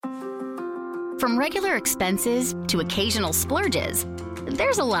From regular expenses to occasional splurges,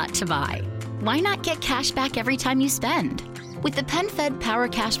 there's a lot to buy. Why not get cash back every time you spend? With the PenFed Power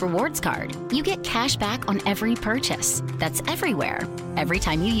Cash Rewards Card, you get cash back on every purchase. That's everywhere, every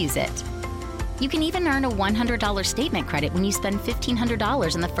time you use it. You can even earn a $100 statement credit when you spend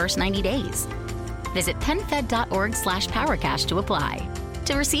 $1,500 in the first 90 days. Visit PenFed.org/PowerCash to apply.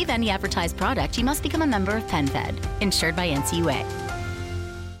 To receive any advertised product, you must become a member of PenFed, insured by NCUA.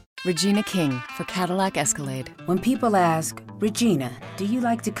 Regina King for Cadillac Escalade. When people ask, Regina, do you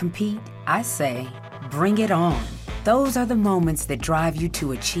like to compete? I say, bring it on. Those are the moments that drive you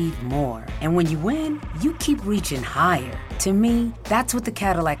to achieve more. And when you win, you keep reaching higher. To me, that's what the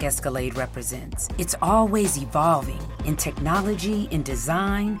Cadillac Escalade represents. It's always evolving in technology, in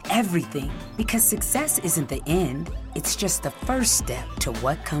design, everything. Because success isn't the end, it's just the first step to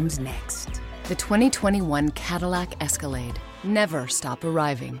what comes next. The 2021 Cadillac Escalade. Never stop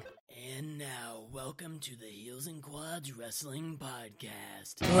arriving. And now, welcome to the Heels and Quads Wrestling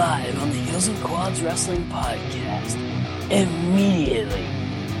Podcast. Live on the Heels and Quads Wrestling Podcast. Immediately.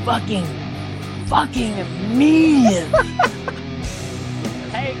 Fucking immediately.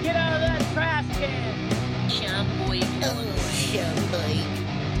 Hey, get out of that trash can. Sean Boy.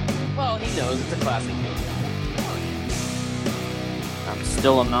 Well, he knows it's a classic movie. I'm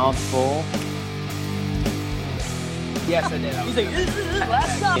still a mouthful. Yes, I did. He's like,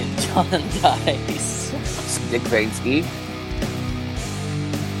 last time. John Dice. Dick Vansky.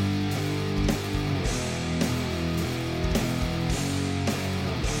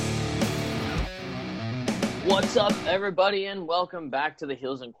 What's up, everybody, and welcome back to the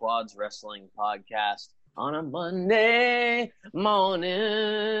Heels and Quads Wrestling Podcast on a Monday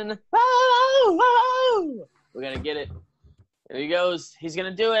morning. Oh! We gotta get it. Here he goes. He's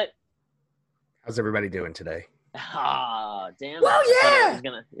gonna do it. How's everybody doing today? Ah, damn it. Well, yeah.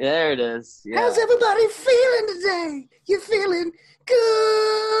 There it is. Yeah. How's everybody feeling today? You feeling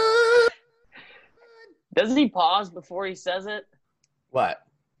good? Doesn't he pause before he says it? What?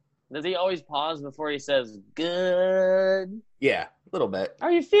 Does he always pause before he says good? Yeah, a little bit.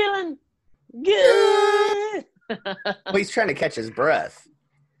 Are you feeling good? Well, he's trying to catch his breath.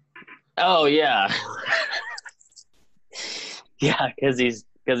 Oh, yeah. Yeah, because he's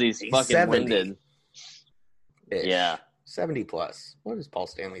fucking 70. winded. Ish. Yeah. 70 plus. What is Paul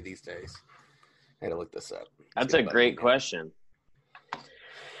Stanley these days? I had to look this up. That's a great question.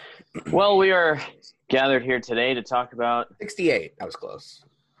 Well, we are gathered here today to talk about 68. I was close.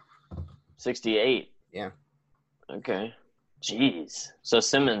 68. Yeah. Okay. Jeez. So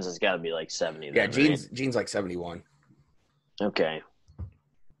Simmons has got to be like 70 then, Yeah, right? Gene's like 71. Okay.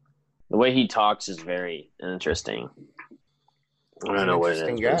 The way he talks is very interesting. I don't know what it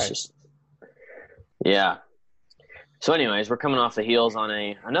is. But it's just, yeah. So, anyways, we're coming off the heels on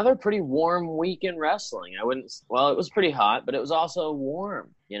another pretty warm week in wrestling. It was pretty hot, but it was also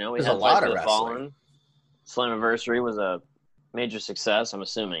warm. You know, we There's had a lot Fight of for the wrestling. Fallen. Slammiversary was a major success, I'm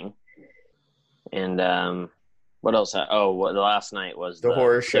assuming. And what else? The last night was The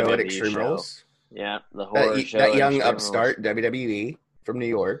horror show WWE at Extreme show. Rules. Yeah, the horror show. That at young Extreme upstart Rules. WWE from New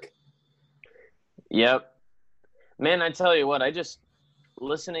York. Yep. Man, I tell you what, I just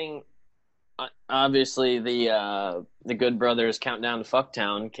listening. Obviously, the Good Brothers Countdown to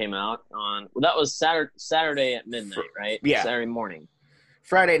Fucktown came out on. Well, that was Saturday at midnight, right? Yeah. Saturday morning.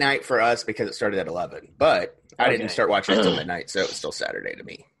 Friday night for us because it started at 11. But I Okay. didn't start watching it until midnight, so it was still Saturday to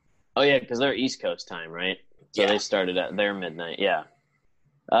me. Oh yeah, because they're East Coast time, right? So Yeah. they started at their midnight. Yeah.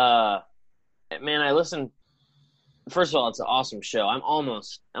 Man, I listened. First of all, it's an awesome show. I'm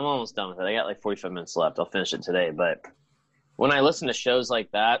almost done with it. I got like 45 minutes left. I'll finish it today. But when I listen to shows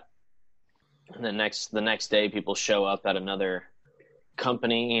like that, and the next day people show up at another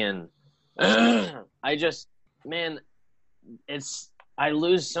company, and I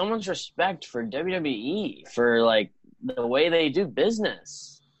lose so much respect for WWE for like the way they do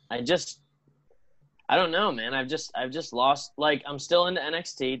business. I don't know, man. I've just lost. Like, I'm still into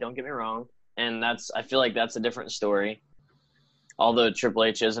NXT. Don't get me wrong, and I feel like that's a different story. Although Triple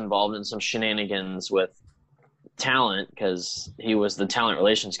H is involved in some shenanigans with talent because he was the talent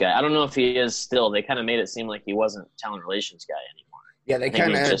relations guy. I don't know if he is still. They kind of made it seem like he wasn't talent relations guy anymore. Yeah,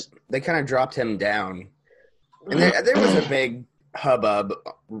 they kind of dropped him down, and there was a big hubbub,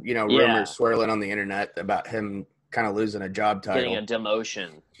 rumors swirling on the internet about him kind of losing a job title, Getting a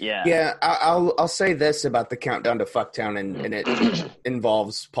demotion. Yeah. Yeah, I'll say this about the Countdown to Fucktown, and it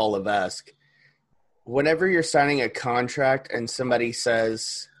involves Paul Levesque. Whenever you're signing a contract and somebody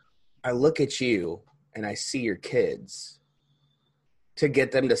says, "I look at you and I see your kids," to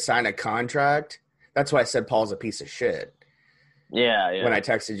get them to sign a contract, that's why I said Paul's a piece of shit. Yeah. When I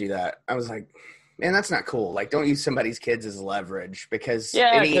texted you that, I was like, man, that's not cool. Like, don't use somebody's kids as leverage, because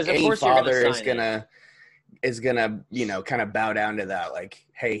any father is gonna, you know, kind of bow down to that. Like,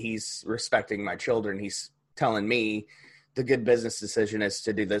 hey, he's respecting my children. He's telling me the good business decision is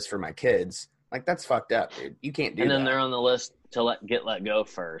to do this for my kids. Like, that's fucked up, dude. You can't do that. And then they're on the list to get let go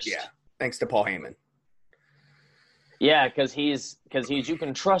first. Yeah. Thanks to Paul Heyman. Yeah, because he's you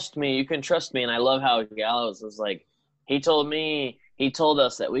can trust me, and I love how Gallows was like, he told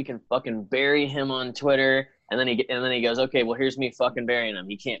us that we can fucking bury him on Twitter, and then he goes, okay, well, here's me fucking burying him.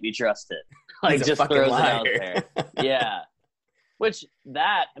 He can't be trusted. Like, He's just fucking throws liar. it out there. Yeah. Which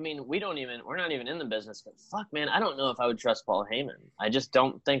I mean, we're not even in the business, but fuck, man, I don't know if I would trust Paul Heyman. I just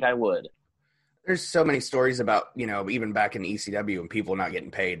don't think I would. There's so many stories about, you know, even back in ECW and people not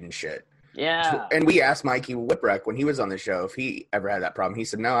getting paid and shit. Yeah. And we asked Mikey Whipwreck when he was on the show if he ever had that problem. He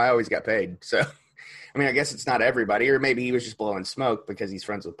said, no, I always got paid. So, I mean, I guess it's not everybody, or maybe he was just blowing smoke because he's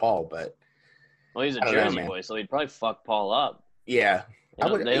friends with Paul, but. Well, he's a Jersey boy, so he'd probably fuck Paul up. Yeah. You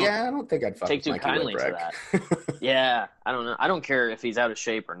know, I don't think I'd fuck take too Mikey kindly Whipwreck. to that. Yeah, I don't know. I don't care if he's out of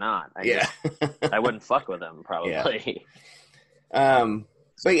shape or not. I wouldn't fuck with him, probably. Yeah.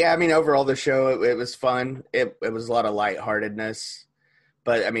 But yeah, I mean, overall the show, it was fun. It was a lot of lightheartedness,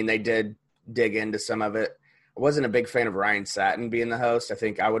 but I mean, they did dig into some of it. I wasn't a big fan of Ryan Satin being the host. I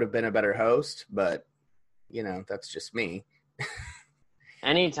think I would have been a better host, but you know, that's just me.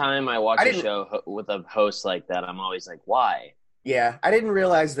 Anytime I watch a show with a host like that, I'm always like, why? Yeah, I didn't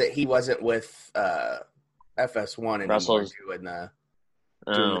realize that he wasn't with FS1 anymore doing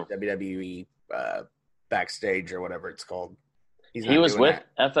the WWE backstage or whatever it's called. He was with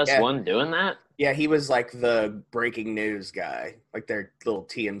FS1 doing that? Yeah, he was like the breaking news guy, like their little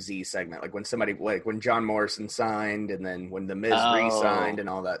TMZ segment, like when John Morrison signed, and then when The Miz re-signed and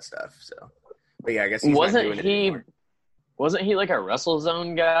all that stuff. So, but yeah, I guess he's not doing it anymore. Wasn't he like a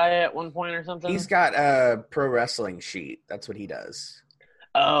WrestleZone guy at one point or something? He's got a pro wrestling sheet. That's what he does.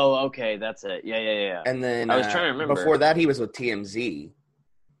 Oh, okay, that's it. Yeah. And then I was trying to remember. Before that, he was with TMZ.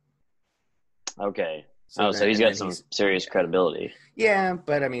 Okay. So he's got some serious credibility. Yeah,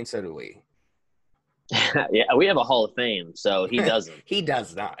 but I mean, so do we. Yeah, we have a Hall of Fame, so he doesn't. He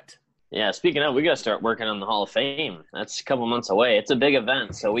does not. Yeah, speaking of, we got to start working on the Hall of Fame. That's a couple months away. It's a big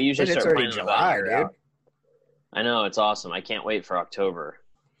event, so we usually start planning July, about a year out. I know, it's awesome. I can't wait for October.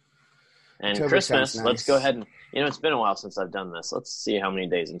 And October, Christmas, nice. Let's go ahead and, you know, it's been a while since I've done this. Let's see how many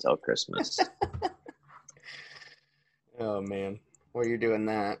days until Christmas. Oh, man. While you're doing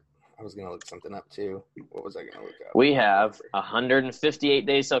that, I was going to look something up, too. What was I going to look up? We have 158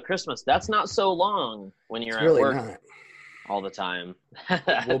 days till Christmas. That's not so long when you're at work all the time.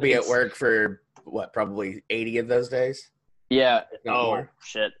 We'll be at work for, probably 80 of those days? Yeah.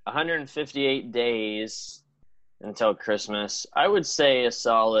 Shit. 158 days until Christmas. I would say a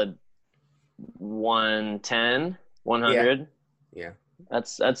solid 110, 100. Yeah.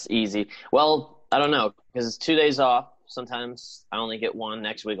 That's easy. Well, I don't know, because it's 2 days off. Sometimes I only get one.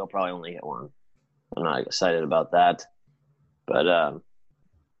 Next week I'll probably only get one. I'm not excited about that. But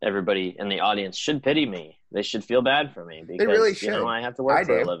everybody in the audience should pity me. They should feel bad for me because they really should. You know, I have to work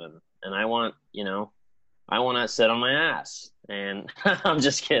for a living. And I want to sit on my ass. And I'm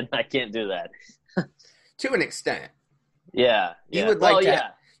just kidding. I can't do that. To an extent. Yeah. You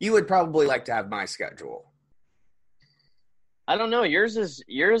would probably like to have my schedule. I don't know. Yours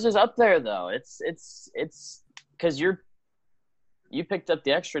is up there though. It's because you picked up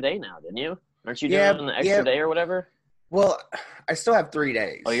the extra day now, didn't you? Aren't you doing the extra day or whatever? Well, I still have 3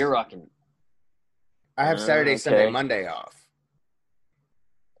 days. Oh, you're rocking. I have Saturday, Sunday, Monday off.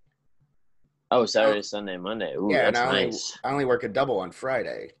 Oh, Saturday, Sunday, Monday. Ooh, yeah, that's nice. I only work a double on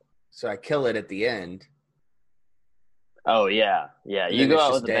Friday, so I kill it at the end. Oh, yeah. Yeah, you go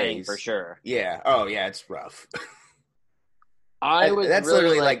out with a bang for sure. Yeah. Oh, yeah, it's rough. That's really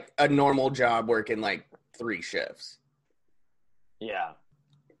literally like a normal job working like 3 shifts. Yeah.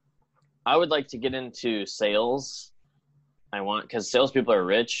 I would like to get into sales. Because salespeople are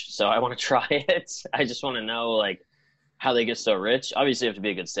rich, so I want to try it. I just want to know, like, how they get so rich. Obviously, you have to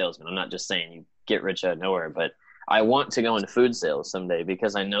be a good salesman. I'm not just saying you get rich out of nowhere, but I want to go into food sales someday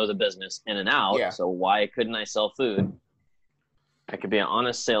because I know the business in and out. Yeah. So why couldn't I sell food? I could be an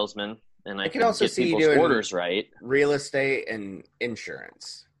honest salesman, and I could also get people's orders right. Real estate and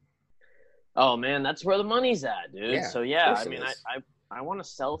insurance. Oh man, that's where the money's at, dude. Yeah, so yeah, I mean, I want to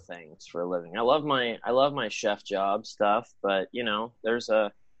sell things for a living. I love my chef job stuff, but you know,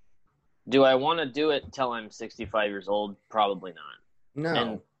 do I want to do it until I'm 65 years old? Probably not.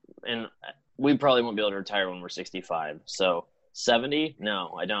 No. And we probably won't be able to retire when we're 65. So 70?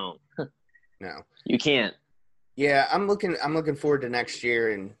 No, I don't. No. You can't. Yeah, I'm looking forward to next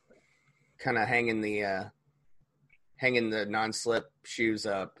year and kind of hanging the non-slip shoes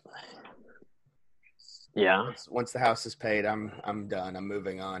up. Yeah. Once the house is paid, I'm done. I'm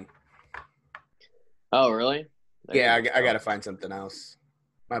moving on. Oh, really? Yeah, I got to find something else.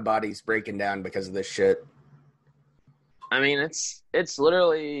 My body's breaking down because of this shit. I mean, it's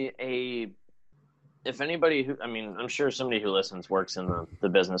literally if anybody who, I mean, I'm sure somebody who listens works in the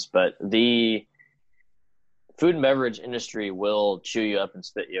business, but the food and beverage industry will chew you up and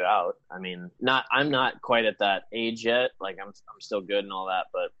spit you out. I mean, I'm not quite at that age yet. Like I'm still good and all that,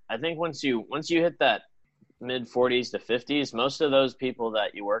 but I think once you hit that mid 40s to 50s, most of those people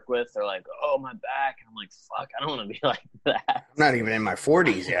that you work with are like, oh, my back. And I'm like, fuck, I don't want to be like that. I'm not even in my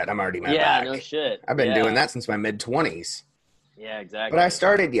 40s yet. I'm already my back. Yeah, no shit. I've been doing that since my mid 20s. Yeah, exactly. But I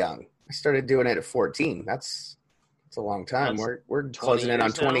started young. I started doing it at 14. That's a long time. We're closing in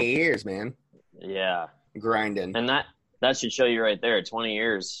on 20 years, man. Yeah. Grinding. And that should show you right there, 20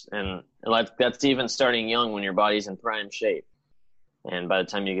 years. And like that's even starting young when your body's in prime shape. And by the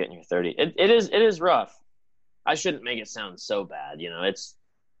time you get in your 30s, it is rough. I shouldn't make it sound so bad. You know,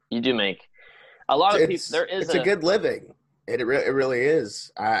 you do make a lot of people. It's a good living. It really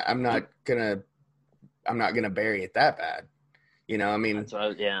is. I'm not gonna bury it that bad. You know, I mean,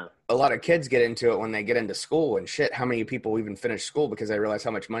 a lot of kids get into it when they get into school and shit. How many people even finish school because they realize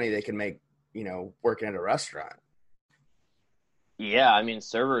how much money they can make, you know, working at a restaurant? Yeah, I mean,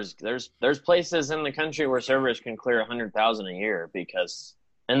 servers. There's places in the country where servers can clear $100,000 a year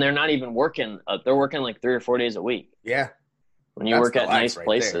and they're not even working. They're working like 3 or 4 days a week. Yeah, when you work at nice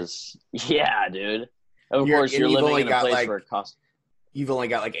places. Yeah, dude. Of course, you're living in a place where it costs. You've only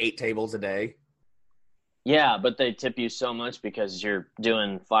got like 8 tables a day. Yeah, but they tip you so much because you're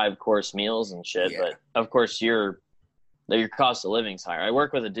doing 5-course meals and shit. Yeah. But of course, your cost of living's higher. I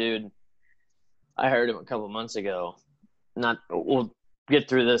work with a dude. I hired him a couple months ago. We'll get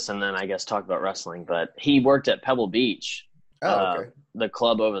through this and then I guess talk about wrestling. But he worked at Pebble Beach, the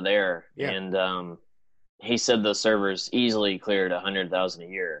club over there, and he said the servers easily cleared $100,000 a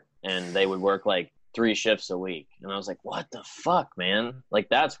year, and they would work like 3 shifts a week. And I was like, "What the fuck, man? Like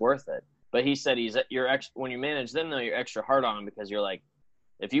that's worth it." But he said when you manage them though, you're extra hard on them because you're like,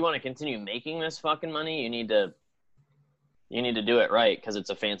 if you want to continue making this fucking money, you need to do it right because it's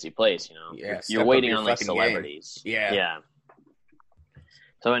a fancy place, you know. Yeah, you're waiting on like celebrities. Game. Yeah.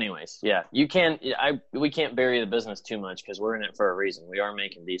 So, anyways, yeah, we can't bury the business too much because we're in it for a reason. We are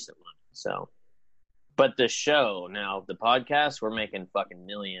making decent money. So, but the show now, the podcast, we're making fucking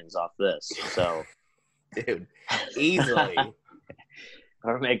millions off this. So, dude, easily.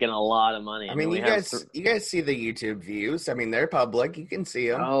 We're making a lot of money. I mean, you guys see the YouTube views. I mean, they're public. You can see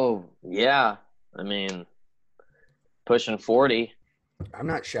them. Oh, yeah. I mean, pushing 40. I'm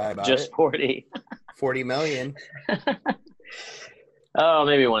not shy about Just it. 40. 40 million. Oh,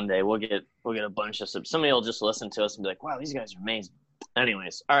 maybe one day we'll get a bunch of somebody will just listen to us and be like, "Wow, these guys are amazing."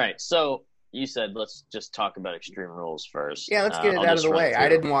 Anyways, all right. So you said let's just talk about Extreme Rules first. Yeah, let's get it out of the way. I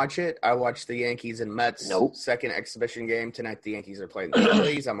didn't watch it. I watched the Yankees and Mets second exhibition game tonight. The Yankees are playing the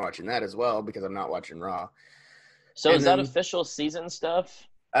Phillies. I'm watching that as well because I'm not watching Raw. So is that official season stuff?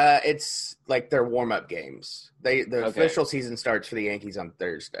 It's like their warm-up games. The official season starts for the Yankees on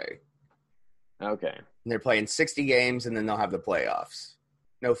Thursday. Okay. And they're playing 60 games, and then they'll have the playoffs.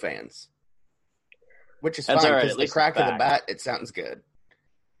 No fans. Which is fine, because the crack of the bat, it sounds good.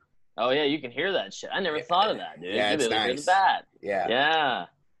 Oh, yeah, you can hear that shit. I never thought of that, dude. Yeah, it's nice. Bat. Yeah. Yeah.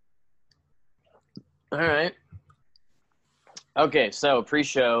 All right. Okay, so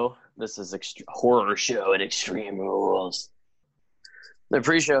pre-show, this is horror show at Extreme Rules. The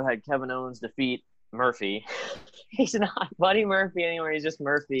pre-show had Kevin Owens defeat Murphy. He's not Buddy Murphy anymore. He's just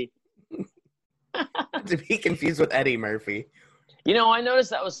Murphy. To be confused with Eddie Murphy. You know, I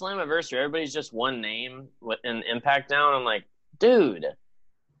noticed that with Slammiversary. Everybody's just one name in Impact now. I'm like, dude.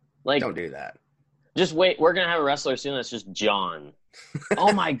 Like, don't do that. Just wait. We're going to have a wrestler soon that's just John.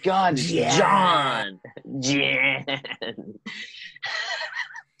 Oh, my God. John. Jan.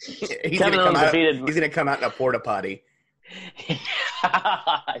 He's going to come out in a porta potty.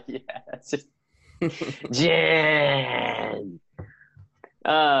 Yes. Jan.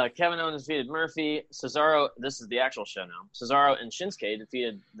 Kevin Owens defeated Murphy. Cesaro, this is the actual show now. Cesaro and Shinsuke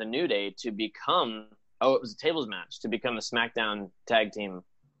defeated the New Day to become, it was a tables match, to become the SmackDown Tag Team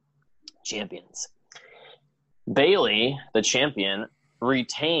Champions. Bayley, the champion,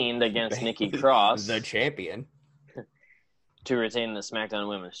 retained against Nikki Cross. The champion. To retain the SmackDown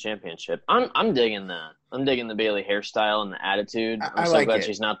Women's Championship. I'm digging that. I'm digging the Bayley hairstyle and the attitude. I'm so glad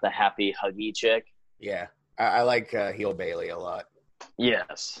she's not the happy, huggy chick. Yeah. I like heel Bayley a lot.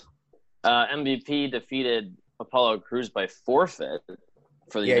 Yes. MVP defeated Apollo Crews by forfeit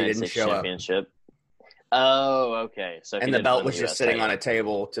for the Yeah, he United didn't States show up. Championship. Oh, okay. So And he the didn't belt win was the just US sitting title. on a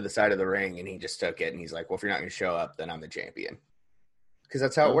table to the side of the ring, and he just took it, and he's like, well, if you're not going to show up, then I'm the champion. Because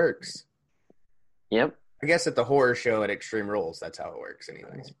that's how it works. Yep. I guess at the horror show at Extreme Rules, that's how it works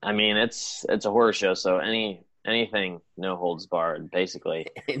anyways. I mean, it's a horror show, so anything, no holds barred, basically.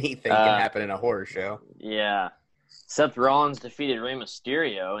 Anything can happen in a horror show. Yeah. Seth Rollins defeated Rey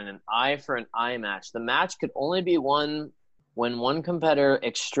Mysterio in an eye for an eye match. The match could only be won when one competitor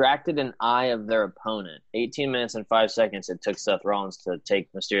extracted an eye of their opponent. 18 minutes and 5 seconds it took Seth Rollins to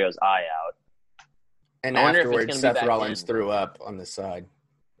take Mysterio's eye out. And I wonder if it's afterwards, gonna be Seth back Rollins in. threw up on the side.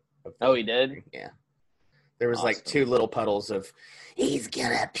 Oh, he did? Yeah. There was like Awesome. 2 little puddles of, he's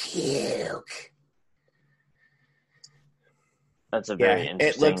gonna puke. That's a very Yeah,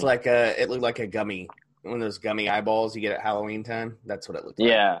 interesting. it looked like a gummy, one of those gummy eyeballs you get at Halloween time. That's what it looked like.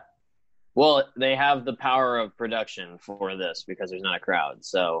 Yeah. Well, they have the power of production for this because there's not a crowd.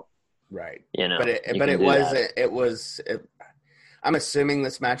 So, Right. you know. But it was. I'm assuming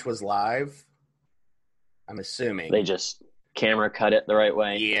this match was live. I'm assuming. They just camera cut it the right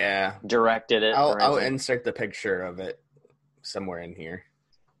way. Yeah. Directed it. the right I'll way. insert the picture of it somewhere in here.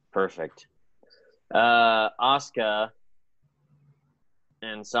 Perfect. Asuka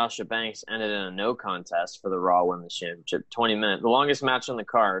and Sasha Banks ended in a no contest for the Raw Women's Championship. 20 minutes. The longest match on the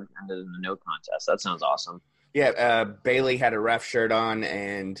card ended in a no contest. That sounds awesome. Yeah, Bailey had a ref shirt on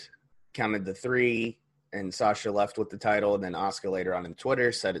and counted the 3, and Sasha left with the title. And then Asuka later on in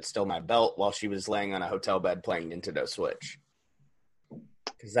Twitter said it's still my belt while she was laying on a hotel bed playing Nintendo Switch.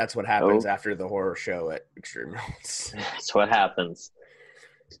 Because that's what happens after the horror show at Extreme Rules. That's what happens.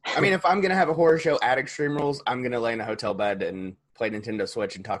 I mean, if I'm going to have a horror show at Extreme Rules, I'm going to lay in a hotel bed and play Nintendo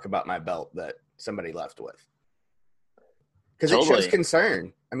Switch and talk about my belt that somebody left with. Because it shows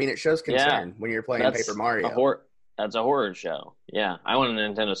concern. I mean, it shows concern when you're playing Paper Mario. That's a horror show. Yeah, I want a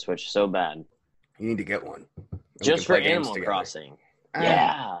Nintendo Switch so bad. You need to get one. Just for Animal Crossing.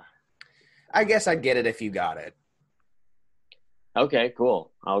 Yeah. I guess I'd get it if you got it. Okay,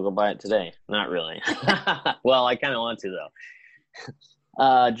 cool. I'll go buy it today. Not really. Well, I kind of want to, though.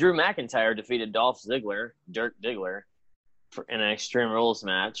 Drew McIntyre defeated Dolph Ziggler, Dirk Diggler, in an Extreme Rules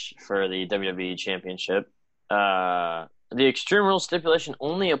match for the WWE Championship. The Extreme Rules stipulation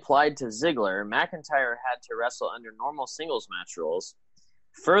only applied to Ziggler. McIntyre had to wrestle under normal singles match rules.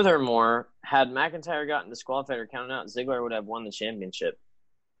 Furthermore, had McIntyre gotten disqualified or counted out, Ziggler would have won the championship.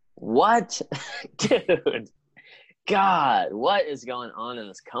 What? Dude. God, what is going on in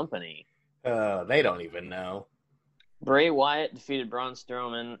this company? They don't even know. Bray Wyatt defeated Braun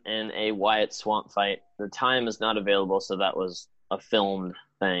Strowman in a Wyatt swamp fight. The time is not available, so that was a filmed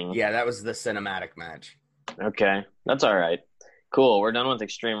thing. Yeah, that was the cinematic match. Okay, that's all right. Cool, we're done with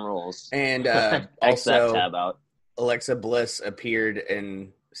Extreme Rules. And X also, that tab out. Alexa Bliss appeared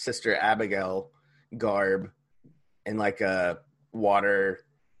in Sister Abigail garb in like a water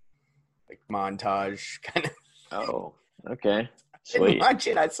montage kind of. Oh, okay. I didn't Sweet. watch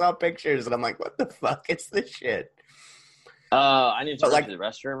it. I saw pictures and I'm like, what the fuck is this shit? I need to run to the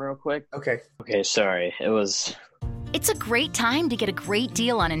restroom real quick. Okay. Okay, sorry. It was... It's a great time to get a great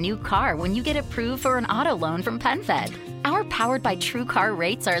deal on a new car when you get approved for an auto loan from PenFed. Our Powered by True Car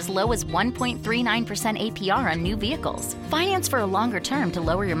rates are as low as 1.39% APR on new vehicles. Finance for a longer term to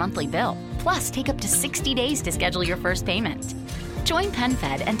lower your monthly bill. Plus, take up to 60 days to schedule your first payment. Join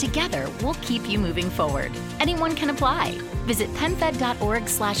PenFed and together we'll keep you moving forward. Anyone can apply. Visit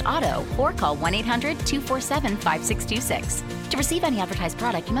PenFed.org/auto or call 1-800-247-5626. To receive any advertised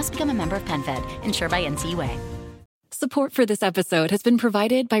product, you must become a member of PenFed, insured by NCUA. Support for this episode has been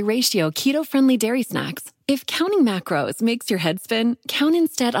provided by Ratio keto-friendly dairy snacks. If counting macros makes your head spin, count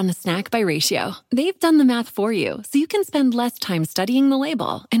instead on a snack by Ratio. They've done the math for you, so you can spend less time studying the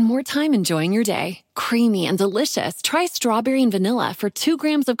label and more time enjoying your day. Creamy and delicious, try strawberry and vanilla for 2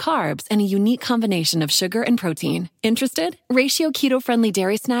 grams of carbs and a unique combination of sugar and protein. Interested? Ratio keto-friendly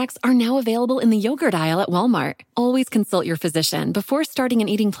dairy snacks are now available in the yogurt aisle at Walmart. Always consult your physician before starting an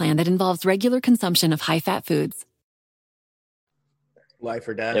eating plan that involves regular consumption of high-fat foods. Life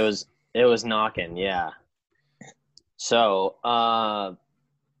or death. It was knocking, yeah. So, was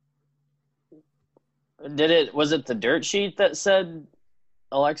it the dirt sheet that said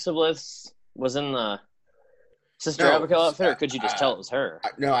Alexa Bliss was in the Sister Abigail outfit, or could you just tell it was her?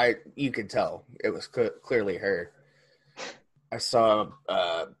 You could tell. It was clearly her. I saw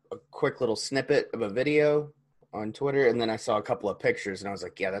a quick little snippet of a video on Twitter, and then I saw a couple of pictures, and I was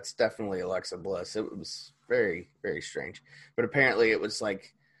like, yeah, that's definitely Alexa Bliss. It was very, very strange. But apparently it was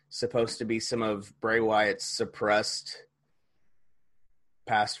like supposed to be some of Bray Wyatt's suppressed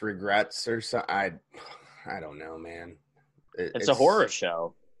past regrets or something. I I don't know, man. It's a horror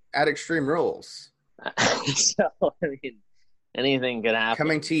show. At Extreme Rules. So, I mean, anything could happen.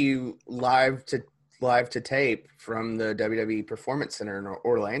 Coming to you live to tape from the WWE Performance Center in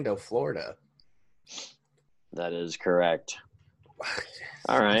Orlando, Florida. That is correct.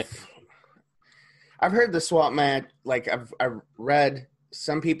 All right. I've heard the swap match, like I've read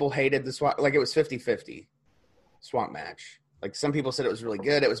some people hated the swap, like it was 50-50 swap match. Like some people said it was really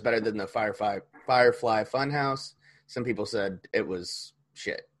good. It was better than the Firefly Funhouse. Some people said it was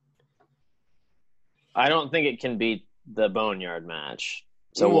shit. I don't think it can beat the Boneyard match.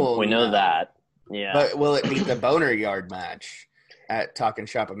 So we know that. Yeah. But will it beat the Boneyard match at Talkin'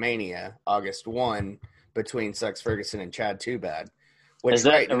 Shop-A-Mania, August 1, between Sex Ferguson and Chad Too Bad? Which is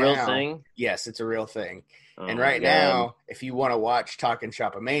that right a real now, thing? Yes, it's a real thing. Oh, and right now, if you want to watch Talkin'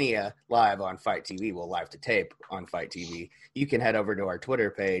 Shop-A-Mania live on Fight TV, well, live to tape on Fight TV, you can head over to our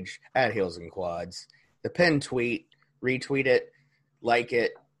Twitter page at Heels and Quads. The pinned tweet, retweet it, like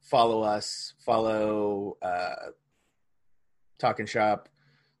it, follow us, follow Talkin' Shop,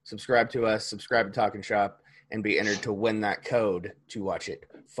 subscribe to us, subscribe to Talkin' Shop, and be entered to win that code to watch it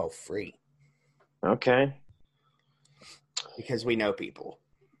for free. Okay. Because we know people.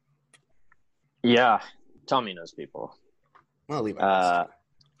 Yeah. Tommy knows people. Well, Levi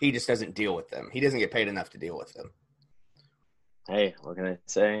he just doesn't deal with them. He doesn't get paid enough to deal with them. Hey, what can I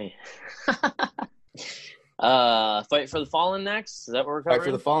say? Fight for the Fallen next? Is that what we're covering? Fight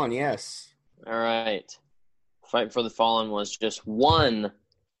for the Fallen, yes. All right. Fight for the Fallen was just one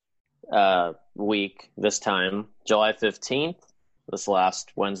week this time, July 15th, this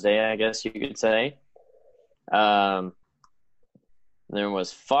last Wednesday, I guess you could say. There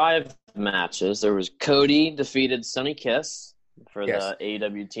was 5 matches. There was Cody defeated Sonny Kiss for the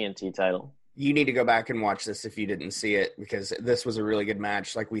AEW TNT title. You need to go back and watch this if you didn't see it, because this was a really good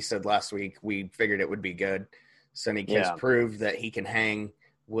match. Like we said last week, we figured it would be good. Sonny Kiss proved that he can hang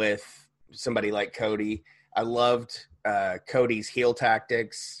with somebody like Cody. I loved Cody's heel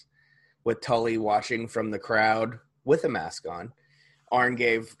tactics with Tully watching from the crowd with a mask on. Arn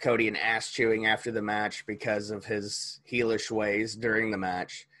gave Cody an ass chewing after the match because of his heelish ways during the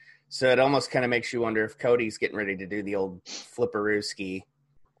match. So it almost kind of makes you wonder if Cody's getting ready to do the old flipperooski.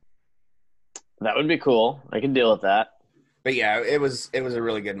 That would be cool. I can deal with that. But yeah, it was a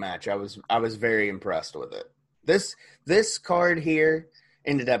really good match. I was very impressed with it. This card here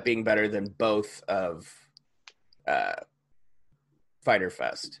ended up being better than both of Fyter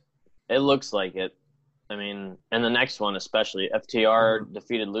Fest. It looks like it. I mean, and the next one especially, FTR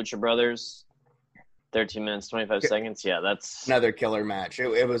defeated Lucha Brothers, 13 minutes, 25 seconds. Yeah, that's another killer match.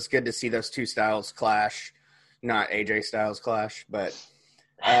 It was good to see those two styles clash, not AJ Styles clash, but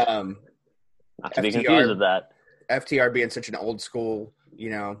not to be confused with that. FTR being such an old school,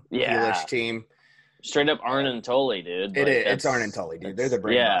 heelish team. Straight up Arn and Tully, dude. It's Arn and Tully, dude. They're the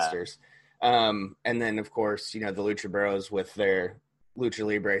brainbusters. And then, of course, the Lucha Bros with their Lucha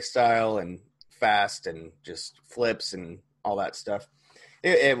Libre style and fast and just flips and all that stuff.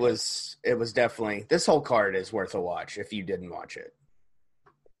 It was definitely, this whole card is worth a watch if you didn't watch it.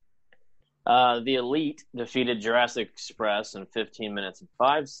 The Elite defeated Jurassic Express in 15 minutes and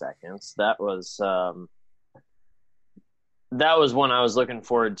 5 seconds. That was one I was looking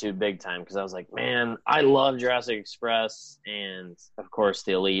forward to big time because I was like, man, I love Jurassic Express, and of course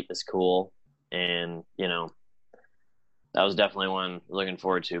the Elite is cool, and that was definitely one looking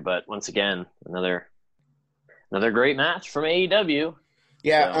forward to. But once again, another great match from AEW.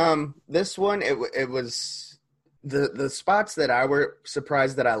 Yeah, so. This one it was the spots that I were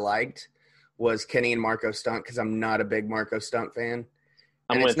surprised that I liked was Kenny and Marco Stunt, because I'm not a big Marco Stunt fan.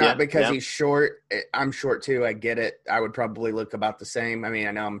 And it's not because he's short. I'm short too. I get it. I would probably look about the same. I mean,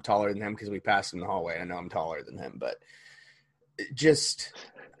 I know I'm taller than him because we passed him in the hallway. I know I'm taller than him, but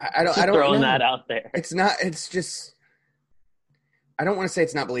I don't throwing know. That out there. It's not. It's just. I don't want to say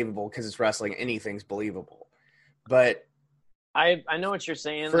it's not believable because it's wrestling. Anything's believable, but I know what you're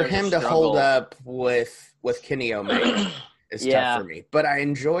saying. For him to hold up with Kenny Omega is tough for me, but I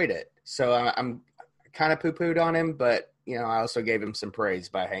enjoyed it. So I'm kind of poo-pooed on him, but I also gave him some praise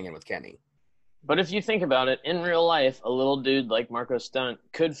by hanging with Kenny. But if you think about it, in real life, a little dude like Marco Stunt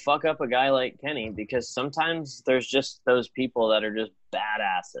could fuck up a guy like Kenny, because sometimes there's just those people that are just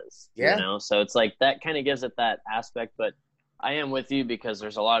badasses. Yeah. So it's like that kind of gives it that aspect. But I am with you because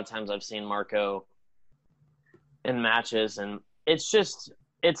there's a lot of times I've seen Marco in matches, and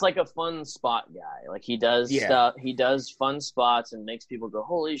it's like a fun spot guy. Like he does stuff, he does fun spots and makes people go,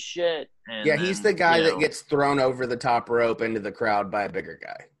 holy shit. And he's the guy that gets thrown over the top rope into the crowd by a bigger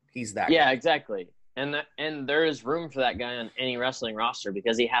guy. He's that guy. Yeah, exactly. And there is room for that guy on any wrestling roster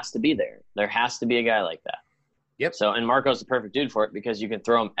because he has to be there. There has to be a guy like that. Yep. So, and Marco's the perfect dude for it because you can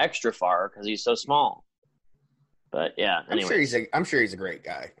throw him extra far because he's so small. But yeah, anyways. I'm sure he's a great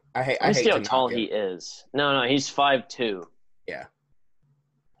guy. I hate see how tall he is. No, he's 5'2". Yeah.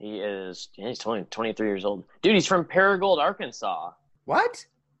 He's 23 years old. Dude, he's from Paragould, Arkansas. What?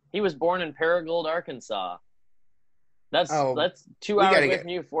 He was born in Paragould, Arkansas. That's 2 hours away from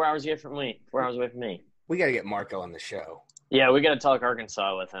you, 4 hours away from me. 4 hours away from me. We got to get Marco on the show. Yeah, we got to talk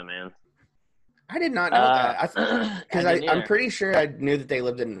Arkansas with him, man. I did not know that. Because I'm pretty sure I knew that they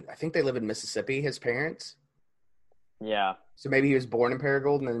lived in – I think they live in Mississippi, his parents. Yeah. So maybe he was born in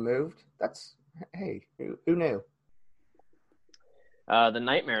Paragould and then moved? Hey, who knew? The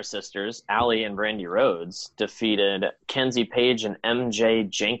Nightmare Sisters, Allie and Brandy Rhodes, defeated Kenzie Page and MJ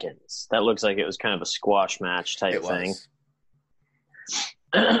Jenkins. That looks like it was kind of a squash match type thing.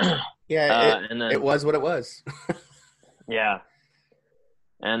 Yeah, it was what it was. Yeah.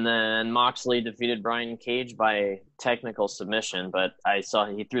 And then Moxley defeated Brian Cage by technical submission, but I saw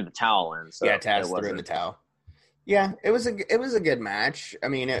he threw the towel in. So yeah, Taz threw in the towel. Yeah, it was a good match. I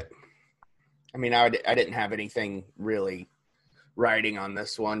didn't have anything really riding on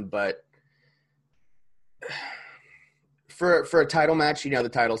this one, but for a title match, the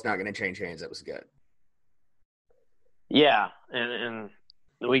title's not going to change hands. It was good. Yeah, and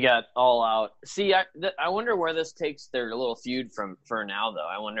we got All Out. See, I wonder where this takes their little feud for now, though.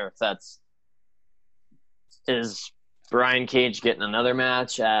 I wonder if is Brian Cage getting another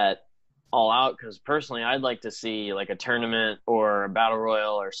match at All Out? Because personally, I'd like to see like a tournament or a battle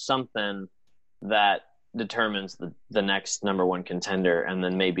royal or something that determines the next number one contender, and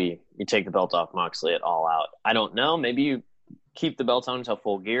then maybe you take the belt off Moxley at All Out. I don't know. Maybe you keep the belt on until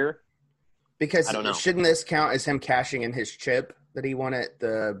Full Gear. Because I don't know. Shouldn't this count as him cashing in his chip that he won at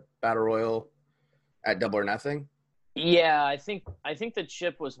the Battle Royal at Double or Nothing? Yeah, I think the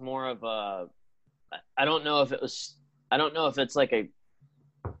chip was more of a. I don't know if it's like a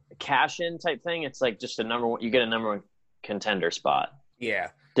cash-in type thing. It's like just you get a number one contender spot.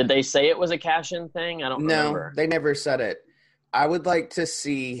 Yeah. Did they say it was a cash-in thing? I don't remember. No, they never said it. I would like to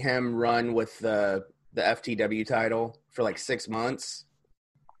see him run with the FTW title for like 6 months,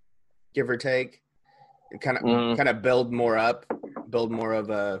 give or take, and kind of build more of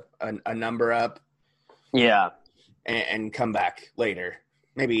a number up. Yeah. And come back later,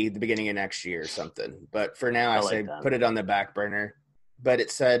 maybe the beginning of next year or something. But for now, I say put it on the back burner. But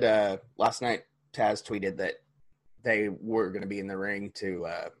it said last night, Taz tweeted that they were going to be in the ring to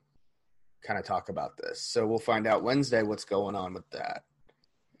kind of talk about this. So we'll find out Wednesday what's going on with that.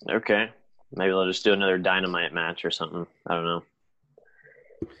 Okay. Maybe they'll just do another Dynamite match or something. I don't know.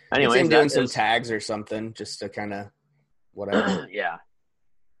 Anyway, doing some tags or something just to kind of whatever. Yeah.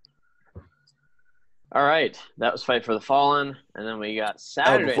 All right. That was Fight for the Fallen. And then we got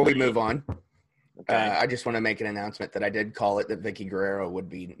Saturday. Before we move on, okay. I just want to make an announcement that I did call it that Vicky Guerrero would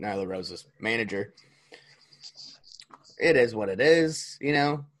be Nyla Rose's manager. It is what it is,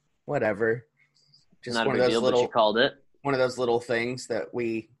 whatever. Just not one of those deal, little. You called it one of those little things that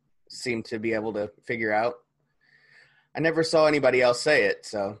we seem to be able to figure out. I never saw anybody else say it,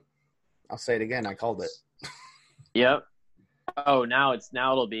 so I'll say it again. I called it. Yep. Oh, now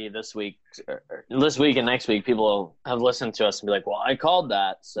it'll be this week and next week. People will have listened to us and be like, "Well, I called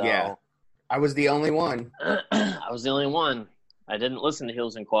that." So yeah, I was the only one. I was the only one. I didn't listen to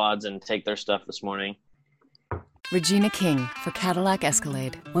Heels and Quads and take their stuff this morning. Regina King for Cadillac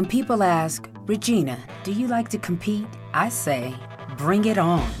Escalade. When people ask, Regina, do you like to compete? I say, bring it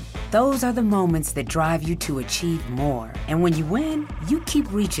on. Those are the moments that drive you to achieve more. And when you win, you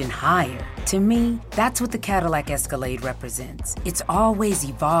keep reaching higher. To me, that's what the Cadillac Escalade represents. It's always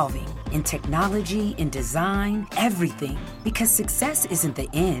evolving in technology, in design, everything. Because success isn't the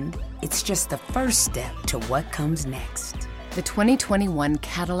end, it's just the first step to what comes next. The 2021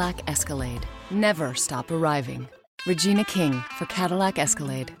 Cadillac Escalade. Never stop arriving. Regina King for Cadillac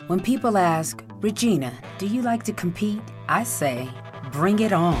Escalade. When people ask, Regina, do you like to compete? I say, bring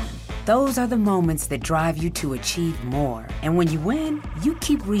it on. Those are the moments that drive you to achieve more. And when you win, you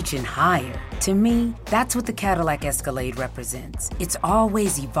keep reaching higher. To me, that's what the Cadillac Escalade represents. It's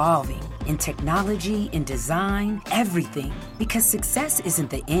always evolving in technology, in design, everything. Because success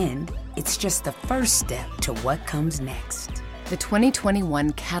isn't the end, it's just the first step to what comes next. The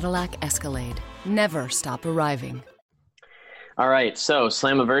 2021 Cadillac Escalade. Never stop arriving. All right, so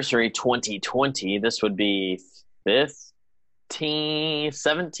Slammiversary 2020. This would be 17? I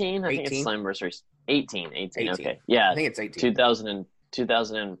 18? Think it's Slammiversary 18. 18. Okay. Yeah. I think it's 18.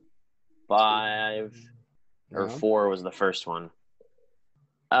 2005 or 4 was the first one.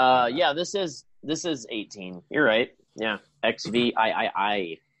 Yeah, this is This is 18. You're right. Yeah.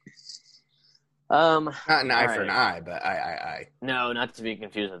 XVIII. Not an eye all for an right. eye, but I. No, not to be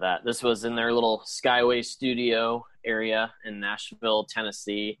confused with that. This was in their little Skyway studio area in Nashville,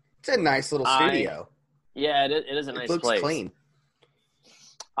 Tennessee. It's a nice little studio. Yeah, it is a It nice looks place. clean.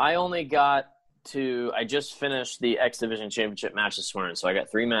 I just finished the X Division Championship match this morning, so I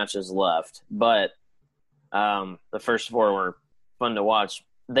got 3 matches left. But the first 4 were fun to watch.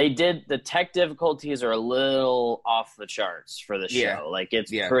 The tech difficulties are a little off the charts for the show. Like,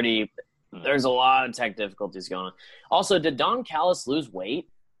 it's pretty. There's a lot of tech difficulties going on. Also, did Don Callis lose weight?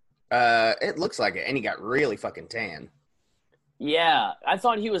 It looks like it, and he got really fucking tan. Yeah, I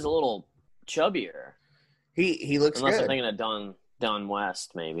thought he was a little chubbier. He looks Unless good. I'm thinking of Don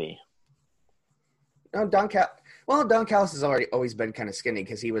West, maybe. No, Don Callis has always been kind of skinny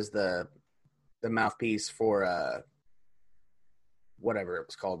because he was the mouthpiece for whatever it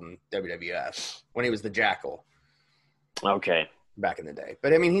was called in WWF when he was the Jackal. Okay. Back in the day.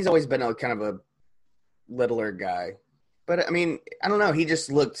 But I mean, he's always been a kind of a littler guy. But I mean, I don't know. He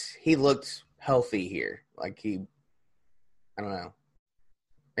looked healthy here. Like I don't know.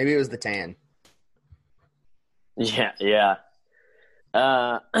 Maybe it was the tan. Yeah.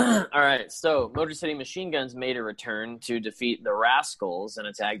 All right. So Motor City Machine Guns made a return to defeat the Rascals in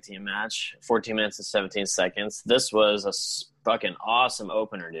a tag team match, 14 minutes and 17 seconds. This was a fucking awesome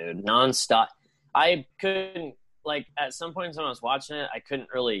opener, dude. Nonstop. I couldn't, at some points when I was watching it, I couldn't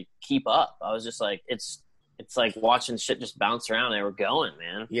really keep up. I was just like, it's like watching shit just bounce around. They were going,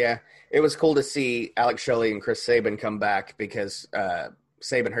 man. Yeah. It was cool to see Alex Shelley and Chris Sabin come back because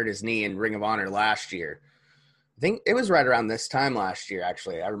Sabin hurt his knee in Ring of Honor last year. I think it was right around this time last year,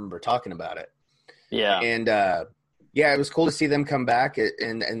 actually. I remember talking about it. Yeah. And, it was cool to see them come back,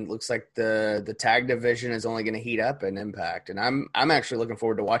 and it looks like the tag division is only going to heat up in Impact. And I'm actually looking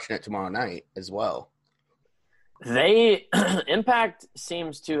forward to watching it tomorrow night as well. Impact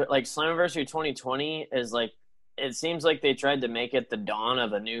seems to, Slammiversary 2020 is it seems like they tried to make it the dawn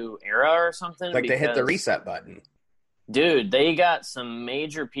of a new era or something. Like they hit the reset button. Dude, they got some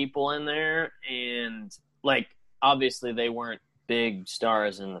major people in there, and obviously they weren't big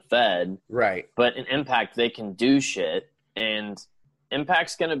stars in the Fed. Right. But in Impact, they can do shit. And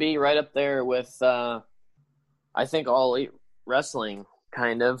Impact's going to be right up there with, I think, All Elite Wrestling,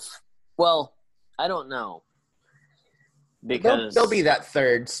 kind of. Well, I don't know. Because they'll be that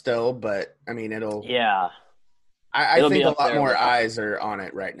third still, but, I mean, it'll... Yeah. I think a lot more eyes are on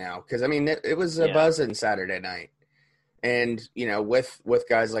it right now. Because, I mean, it was a buzzing Saturday night. And, with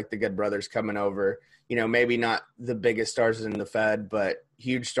guys like the Good Brothers coming over... maybe not the biggest stars in the Fed, but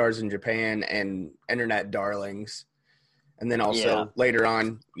huge stars in Japan and internet darlings. And then also later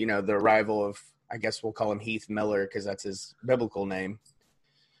on, the arrival of, I guess we'll call him Heath Miller because that's his biblical name.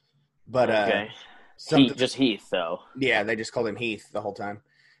 But okay. Just Heath, though. Yeah, they just called him Heath the whole time.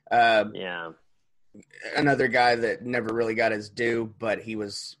 Yeah. Another guy that never really got his due, but he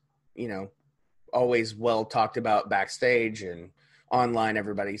was, always well talked about backstage and online.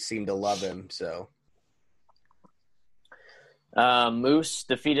 Everybody seemed to love him, so... Moose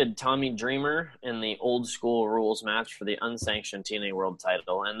defeated Tommy Dreamer in the old school rules match for the unsanctioned TNA World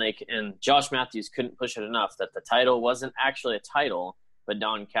title, and Josh Matthews couldn't push it enough that the title wasn't actually a title, but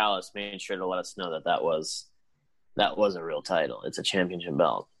Don Callis made sure to let us know that was a real title. It's a championship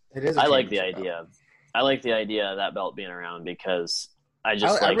belt. It is. I like the idea. I like the idea of that belt being around because I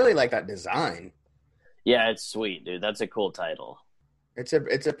really like that design. Yeah, it's sweet, dude. That's a cool title. It's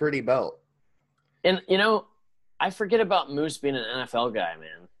a pretty belt. And I forget about Moose being an NFL guy,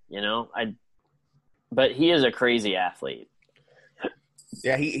 man. But he is a crazy athlete.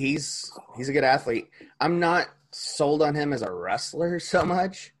 Yeah, he's a good athlete. I'm not sold on him as a wrestler so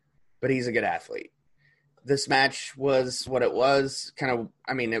much, but he's a good athlete. This match was what it was. Kind of,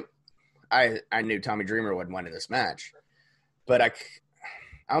 I mean, I knew Tommy Dreamer would win in this match, but I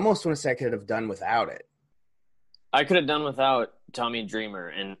almost want to say I could have done without it. I could have done without Tommy Dreamer,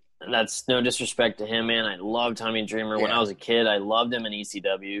 and that's no disrespect to him, man. I love Tommy Dreamer. When I was a kid, I loved him in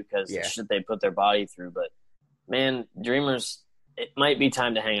ECW because the shit they put their body through. But, man, it might be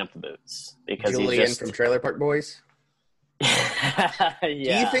time to hang up the boots. Because Julian from Trailer Park Boys? Yeah. Do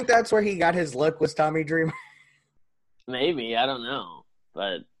you think that's where he got his look, was Tommy Dreamer? Maybe. I don't know.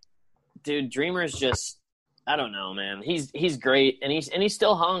 But, dude, Dreamer's just... I don't know, man. He's great, and he's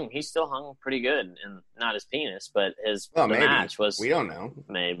still hung. He's still hung pretty good, and not his penis, but the match was. We don't know.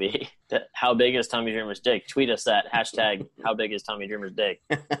 Maybe how big is Tommy Dreamer's dick? Tweet us at hashtag how big is Tommy Dreamer's dick.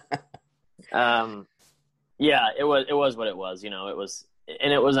 Yeah, it was what it was. It was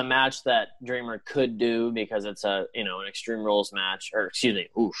and it was a match that Dreamer could do because it's an Extreme Rules match, or excuse me,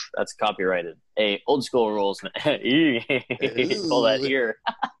 that's copyrighted. A old school rules match. Pull that ear.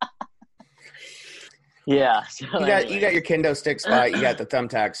 Yeah. So you got your kendo stick spot. You got the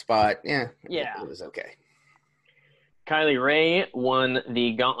thumbtack spot. Yeah. Yeah. It was okay. Kylie Ray won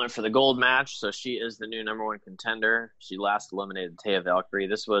the gauntlet for the gold match, so she is the new number one contender. She last eliminated Taya Valkyrie.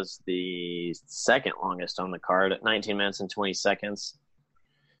 This was the second longest on the card at 19 minutes and 20 seconds.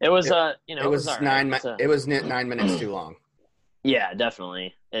 It was it was 9 minutes too long. Yeah,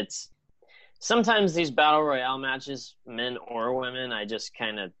 definitely. It's sometimes these battle royale matches, men or women, I just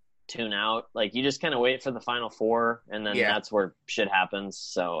kind of tune out. Like, you just kind of wait for the final four, and then that's where shit happens.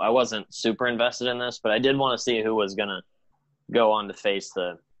 So I wasn't super invested in this, but I did want to see who was gonna go on to face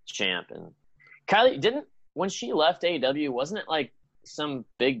the champ. And Kylie when she left AEW, wasn't it like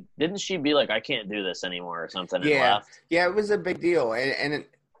didn't she be like, I can't do this anymore or something? And left? Yeah, it was a big deal, and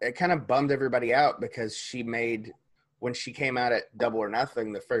it kind of bummed everybody out because when she came out at Double or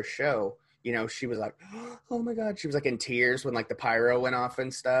Nothing, the first show, she was like, oh my God, she was like in tears when like the pyro went off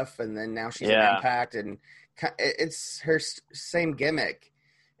and stuff. And then now she's in Impact, and it's her same gimmick.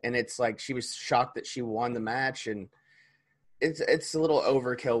 And it's like, she was shocked that she won the match. And it's a little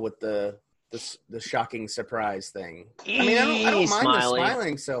overkill with the shocking surprise thing. I mean, I don't mind the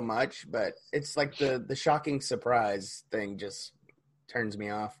smiling so much, but it's like the shocking surprise thing just turns me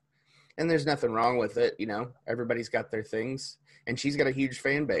off. And there's nothing wrong with it. Everybody's got their things, and she's got a huge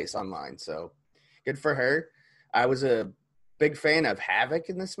fan base online. So good for her. I was a big fan of Havoc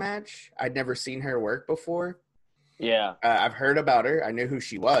in this match. I'd never seen her work before. Yeah. I've heard about her. I knew who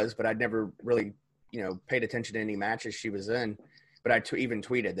she was, but I'd never really, paid attention to any matches she was in. But I even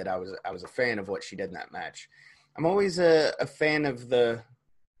tweeted that I was a fan of what she did in that match. I'm always a fan of the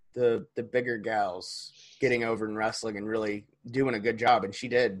bigger gals getting over in wrestling and really doing a good job, and she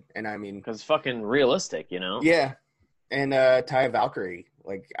did. And I mean, because fucking realistic, Yeah, and Taya Valkyrie,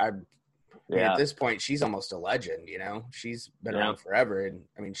 at this point, she's almost a legend. She's been around forever, and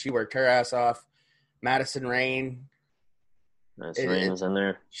I mean, she worked her ass off. Madison Rayne, Rain was in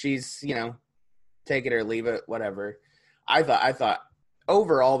there. She's take it or leave it, whatever. I thought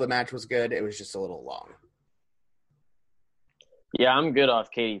overall the match was good. It was just a little long. Yeah, I'm good off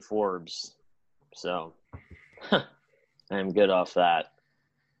Katie Forbes, so I'm good off that.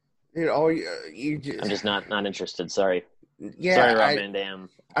 Dude, I'm just not interested. Sorry. Yeah, sorry, Rob Van Dam.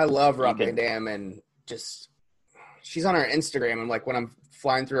 I love Rob Van Dam, and just she's on our Instagram, and like when I'm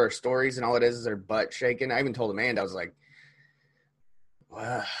flying through her stories, and all it is her butt shaking. I even told Amanda, I was like,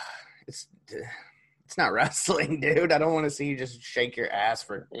 wow, it's not wrestling, dude. I don't want to see you just shake your ass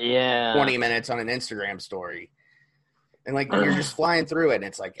for 20 minutes on an Instagram story. And like you're just flying through it, and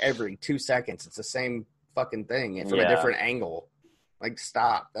it's like every 2 seconds, it's the same fucking thing and from a different angle. Like,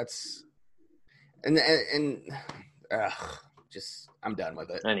 stop. That's just I'm done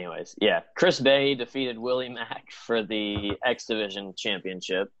with it. Anyways, Chris Bay defeated Willie Mack for the X Division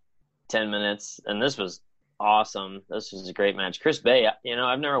Championship. 10 minutes, and this was awesome. This was a great match. Chris Bay,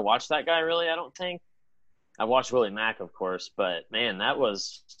 I've never watched that guy really. I don't think I watched Willie Mack, of course, but man,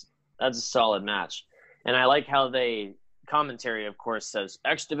 that's a solid match. And I like how commentary, of course, says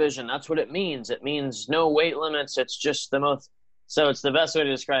X Division. That's what it means. It means no weight limits. It's just the most. So it's the best way to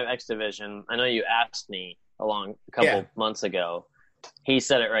describe X Division. I know you asked me a couple months ago. He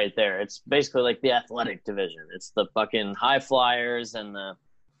said it right there. It's basically like the athletic division. It's the fucking high flyers and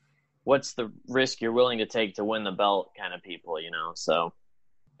what's the risk you're willing to take to win the belt kind of people, So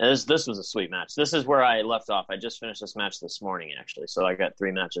this was a sweet match. This is where I left off. I just finished this match this morning, actually. So I got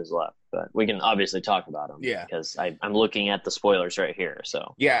 3 matches left, but we can obviously talk about them. Yeah. Because I'm looking at the spoilers right here.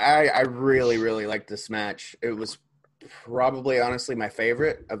 So yeah, I really, really liked this match. It was probably honestly my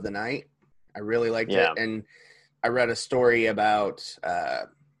favorite of the night. I really liked it. And I read a story about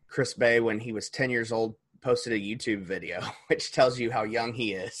Chris Bay when he was 10 years old, posted a YouTube video, which tells you how young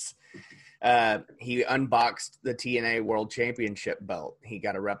he is. He unboxed the TNA World Championship belt. He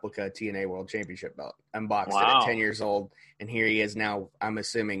got a replica TNA World Championship belt. Unboxed it at 10 years old, and here he is now, I'm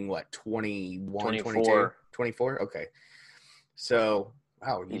assuming, 21, 22? 24? Okay. So,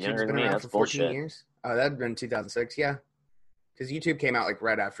 wow, YouTube's been around for 14 years? Oh, that had been 2006, yeah. Because YouTube came out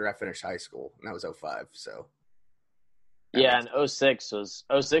right after I finished high school, and that was 05, so. Yeah, and 06 was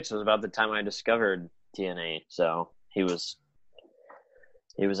about the time I discovered TNA, so he was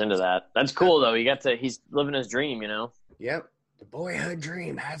into that. That's cool though. He's living his dream, Yep. The boyhood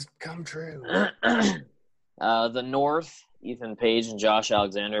dream has come true. The North, Ethan Page and Josh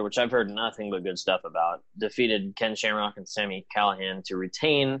Alexander, which I've heard nothing but good stuff about, defeated Ken Shamrock and Sami Callihan to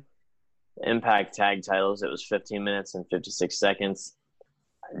retain Impact tag titles. It was 15 minutes and 56 seconds.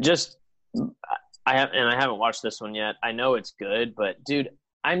 just I haven't watched this one yet. I know it's good, but dude,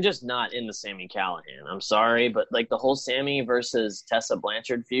 I'm just not into Sami Callihan. I'm sorry, but like the whole Sami versus Tessa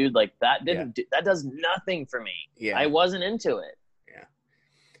Blanchard feud, like that that does nothing for me. Yeah, I wasn't into it. Yeah,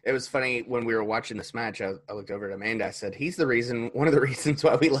 it was funny when we were watching this match. I looked over at Amanda. I said, "He's one of the reasons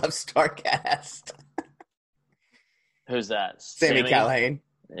why we love Starcast." Who's that? Sami Callihan.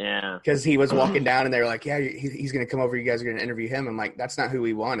 Yeah, because he was walking down and they were like, "Yeah, he's going to come over. You guys are going to interview him." I'm like, "That's not who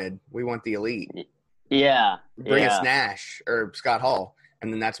we wanted. We want the Elite." Yeah, bring us Nash or Scott Hall.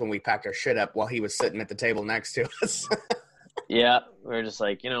 And then that's when we packed our shit up while he was sitting at the table next to us. Yeah, we were just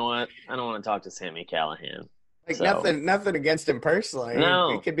like, you know what? I don't want to talk to Sami Callihan. Like nothing against him personally.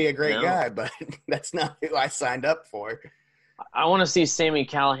 No, he could be a great guy, but that's not who I signed up for. I want to see Sami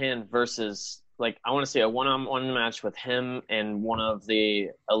Callihan versus, like, I want to see a one-on-one match with him and one of the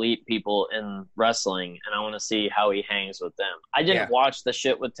elite people in wrestling, and I want to see how he hangs with them. I didn't watch the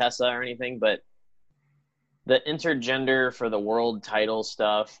shit with Tessa or anything, but the intergender for the world title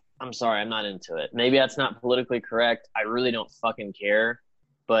stuff, I'm sorry, I'm not into it. Maybe that's not politically correct. I really don't fucking care.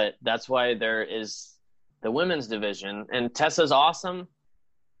 But that's why there is the women's division. And Tessa's awesome,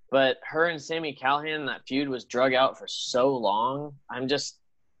 but her and Sami Callihan, that feud was drug out for so long.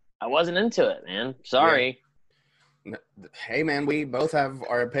 I wasn't into it, man. Sorry. Yeah. Hey, man, we both have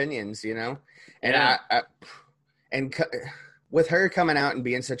our opinions, you know? And with her coming out and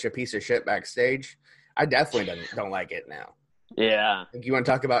being such a piece of shit backstage, I definitely don't like it now. Yeah. Like, you want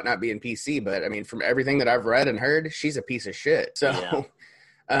to talk about not being PC, but I mean, from everything that I've read and heard, she's a piece of shit. So,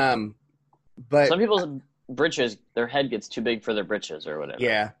 but some people's britches, their head gets too big for their britches or whatever.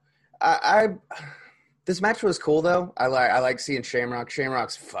 Yeah. This match was cool though. I like seeing Shamrock.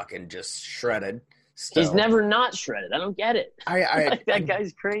 Shamrock's fucking just shredded. Still. He's never not shredded. I don't get it. That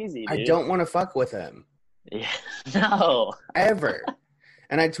guy's crazy, dude. I don't want to fuck with him. Yeah. No. Ever.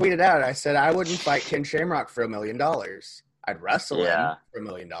 And I tweeted out, I said, I wouldn't fight Ken Shamrock for $1 million. I'd wrestle him for $1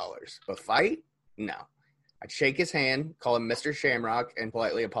 million. But fight? No. I'd shake his hand, call him Mr. Shamrock, and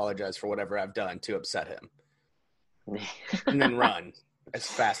politely apologize for whatever I've done to upset him. And then run as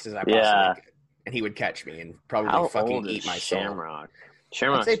fast as I possibly could. And he would catch me and probably fucking eat my Shamrock? soul.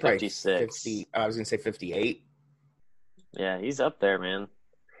 Shamrock's 56. I was going to say 58. Yeah, he's up there, man.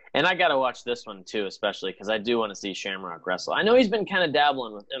 And I got to watch this one, too, especially because I do want to see Shamrock wrestle. I know he's been kind of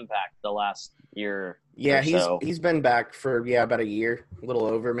dabbling with Impact the last year or so. He's been back for, about a year, a little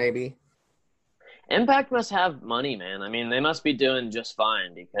over maybe. Impact must have money, man. I mean, they must be doing just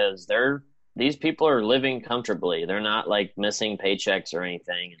fine because these people are living comfortably. They're not, like, missing paychecks or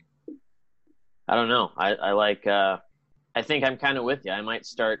anything. I don't know. I think I'm kind of with you. I might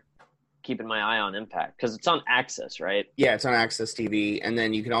start keeping my eye on Impact because it's on Access, right? Yeah, it's on Access TV, and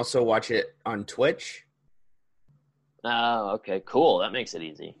then you can also watch it on Twitch. Oh, okay, cool. That makes it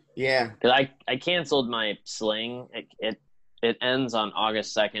easy. Yeah, because I canceled my Sling. It ends on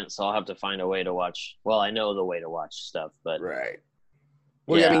August 2nd, so I'll have to find a way to watch. Well, I know the way to watch stuff, but right.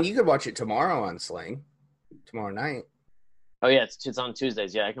 Well, I mean, you could watch it tomorrow on Sling, tomorrow night. Oh yeah, it's on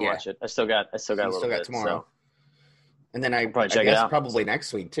Tuesdays. Yeah, I can watch it. I still got a little bit tomorrow. So. And then I guess it out. Probably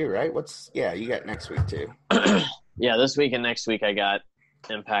next week too, right? You got next week too. Yeah, this week and next week I got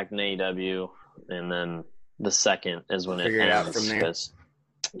Impact and AEW, and then the 2nd is when Figure it ends. Out from there.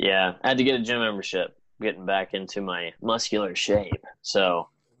 Yeah, I had to get a gym membership, getting back into my muscular shape. So,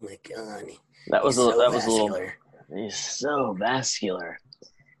 oh my God, that was a little. He's so vascular.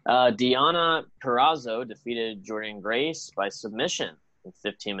 Deonna Purrazzo defeated Jordynne Grace by submission in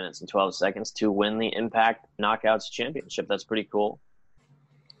 15 minutes and 12 seconds to win the Impact Knockouts Championship. That's pretty cool.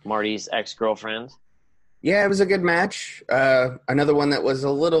 Marty's ex-girlfriend. Yeah, it was a good match. Another one that was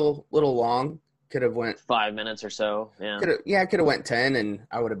a little long. Could have went 5 minutes or so. Yeah. Could have went 10, and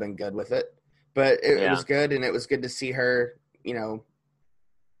I would have been good with it. But it was good, and it was good to see her,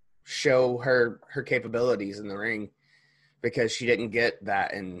 show her capabilities in the ring, because she didn't get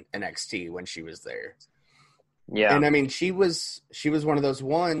that in NXT when she was there. Yeah. And I mean, she was one of those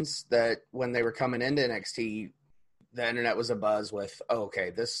ones that when they were coming into NXT, the internet was abuzz with, oh, okay,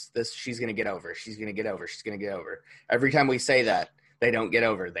 this she's going to get over. She's going to get over. She's going to get over. Every time we say that, they don't get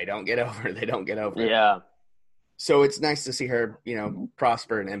over. They don't get over. They don't get over. Yeah. So it's nice to see her,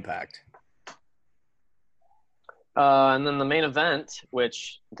 prosper and Impact. And then the main event,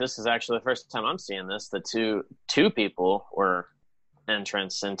 which this is actually the first time I'm seeing this, the two people were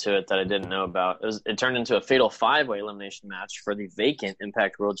entrants into it that I didn't know about. It turned into a fatal 5-way elimination match for the vacant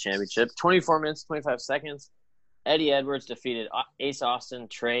Impact World Championship. 24 minutes, 25 seconds. Eddie Edwards defeated Ace Austin,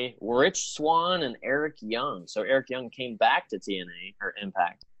 Trey, Rich Swann, and Eric Young. So Eric Young came back to TNA or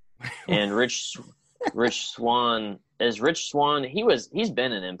Impact, and Rich Swann is Rich Swann. He's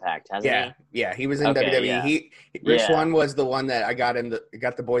been in Impact, hasn't he? Yeah, he was in Okay, WWE. yeah. Rich Swann was the one that I got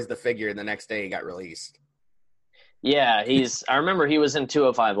the boys the figure, and the next day he got released. Yeah, I remember he was in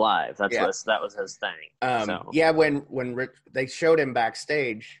 205 Live. That was his thing. Yeah, when Rich, they showed him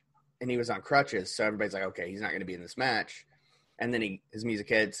backstage, and he was on crutches, so everybody's like, okay, he's not going to be in this match. And then his music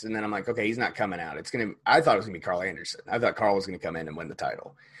hits, and then I'm like, okay, he's not coming out. I thought it was going to be Carl Anderson. I thought Carl was going to come in and win the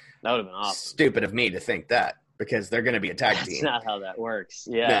title. That would have been awesome. Stupid of me to think that, because they're going to be a tag team. That's not how that works.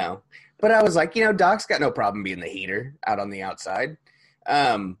 Yeah. No. But I was like, Doc's got no problem being the heater out on the outside.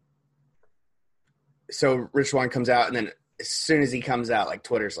 So Rich Swann comes out, and then as soon as he comes out, like,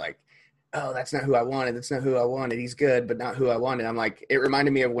 Twitter's like, oh, that's not who I wanted. That's not who I wanted. He's good, but not who I wanted. I'm like, it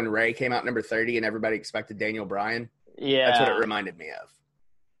reminded me of when Ray came out number 30 and everybody expected Daniel Bryan. Yeah. That's what it reminded me of.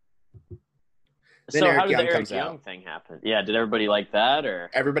 Then So Eric how did Young the Eric comes Young out. thing happen? Yeah, did everybody like that,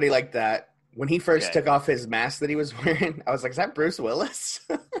 or? Everybody liked that. When he first Okay. took off his mask that he was wearing, I was like, is that Bruce Willis?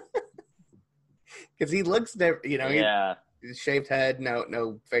 Because he looks different, Yeah. he's shaved head,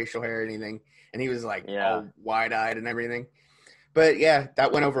 no facial hair or anything. And he was like all wide-eyed and everything. But yeah,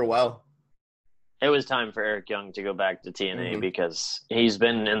 that went over well. It was time for Eric Young to go back to TNA because he's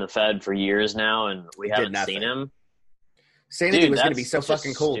been in the Fed for years now, and we haven't seen him. Sanity Dude, was going to be that's so just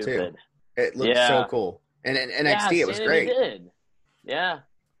fucking cool, stupid. too. It looked so cool. And in NXT, it was Sanity great. did. Yeah.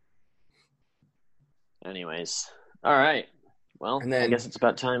 Anyways. All right. Well, And then- I guess it's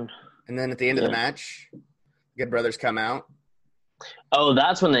about time. And then at the end of the match, Good Brothers come out. Oh,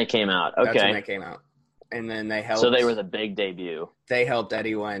 that's when they came out. Okay. That's when they came out. And then they helped. So they were the big debut. They helped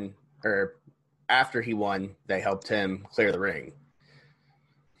Eddie win, or after he won, they helped him clear the ring.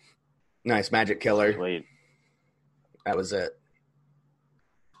 Nice Magic Killer. Wait. That was it.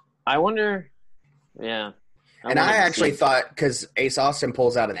 I wonder. Yeah. And I actually thought, because Ace Austin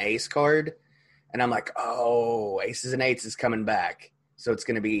pulls out an Ace card, and I'm like, oh, Aces and Eights is coming back. So it's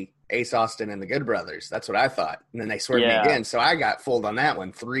going to be Ace Austin and the Good Brothers. That's what I thought. And then they swerved me again. So I got fooled on that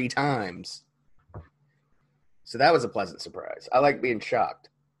one 3 times. So that was a pleasant surprise. I like being shocked.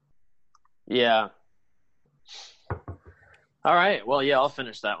 Yeah. All right. Well, yeah, I'll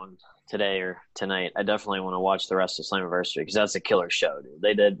finish that one today or tonight. I definitely want to watch the rest of Slammiversary because that's a killer show, dude.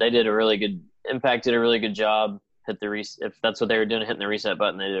 They did a really good Impact did a really good job. If that's what they were doing, hitting the reset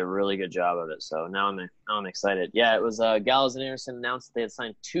button, they did a really good job of it. So now I'm excited. Yeah, it was Gallows and Anderson announced that they had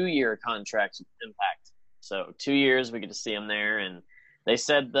signed 2-year contracts with Impact. So 2 years, we get to see them there, and they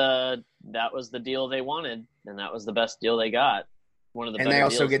said that was the deal they wanted, and that was the best deal they got. One of the and they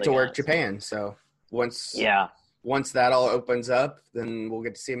also get to work got. Japan. So once that all opens up, then we'll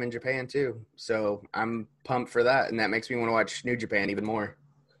get to see them in Japan too. So I'm pumped for that, and that makes me want to watch New Japan even more.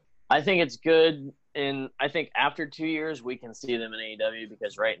 I think it's good. And I think after 2 years, we can see them in AEW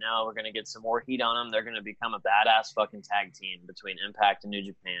because right now we're going to get some more heat on them. They're going to become a badass fucking tag team between Impact and New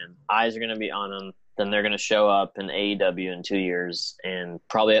Japan. Eyes are going to be on them. Then they're going to show up in AEW in 2 years and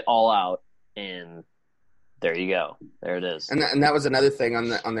probably All Out. And there you go. There it is. And that was another thing on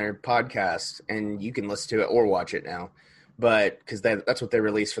their podcast, and you can listen to it or watch it now. But because that's what they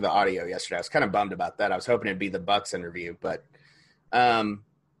released for the audio yesterday. I was kind of bummed about that. I was hoping it'd be the Bucks interview, but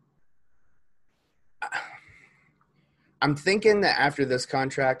I'm thinking that after this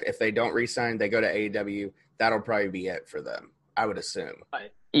contract, if they don't re-sign, they go to AEW, that'll probably be it for them, I would assume.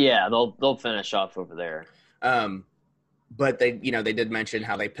 Yeah, they'll finish off over there. But they did mention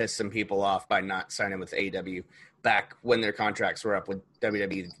how they pissed some people off by not signing with AEW back when their contracts were up with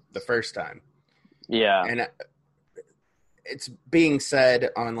WWE the first time. Yeah. And it's being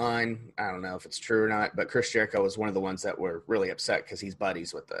said online, I don't know if it's true or not, but Chris Jericho was one of the ones that were really upset because he's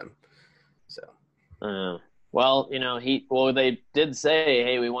buddies with them. So. Well, they did say,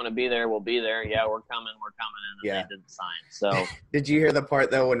 hey, we want to be there. We'll be there. Yeah, we're coming. And then they didn't sign. So did you hear the part,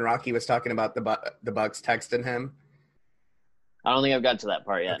 though, when Rocky was talking about the Bucks texting him? I don't think I've got to that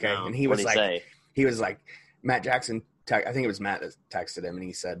part yet. Okay, no. And he was like, Matt Jackson, I think it was Matt that texted him, and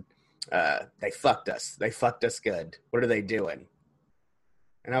he said, they fucked us. They fucked us good. What are they doing?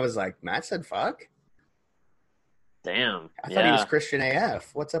 And I was like, Matt said fuck? Damn. I thought he was Christian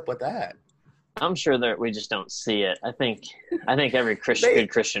AF. What's up with that? I'm sure that we just don't see it. I think every good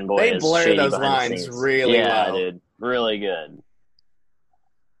Christian boy they is blur shady those behind lines the scenes. really well. Yeah, dude. Really good.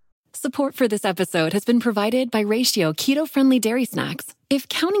 Support for this episode has been provided by Ratio keto-friendly dairy snacks. If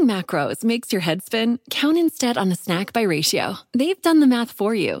counting macros makes your head spin, count instead on a snack by Ratio. They've done the math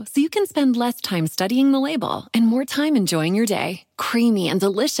for you, so you can spend less time studying the label and more time enjoying your day. Creamy and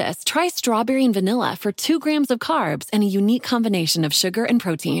delicious, try strawberry and vanilla for 2 grams of carbs and a unique combination of sugar and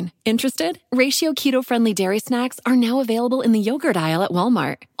protein. Interested? Ratio keto-friendly dairy snacks are now available in the yogurt aisle at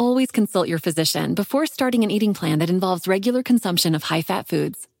Walmart. Always consult your physician before starting an eating plan that involves regular consumption of high-fat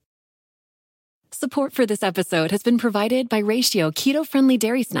foods. Support for this episode has been provided by Ratio keto-friendly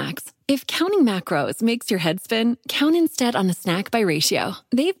dairy snacks. If counting macros makes your head spin, count instead on a snack by Ratio.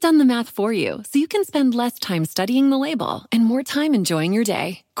 They've done the math for you, so you can spend less time studying the label and more time enjoying your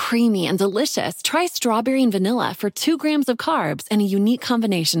day. Creamy and delicious, try strawberry and vanilla for 2 grams of carbs and a unique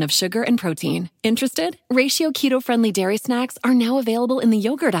combination of sugar and protein. Interested? Ratio keto-friendly dairy snacks are now available in the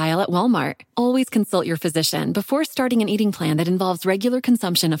yogurt aisle at Walmart. Always consult your physician before starting an eating plan that involves regular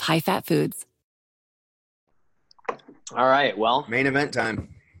consumption of high-fat foods. All right, well. Main event time.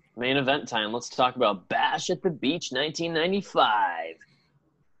 Let's talk about Bash at the Beach 1995.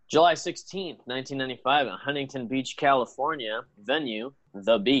 July 16th, 1995 at Huntington Beach, California. Venue,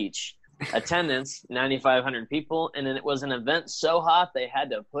 The Beach. Attendance, 9,500 people. And then it was an event so hot they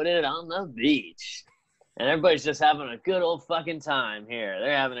had to put it on the beach. And everybody's just having a good old fucking time here.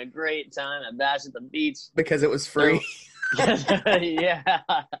 They're having a great time at Bash at the Beach. Because it was free. Yeah.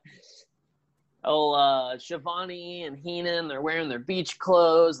 Shivani and Heenan, they're wearing their beach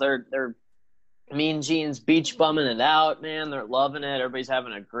clothes. They're Mean Gene's beach bumming it out, man. They're loving it. Everybody's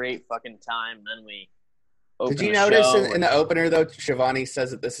having a great fucking time. Then we open Did you the notice show in the opener, though, Shivani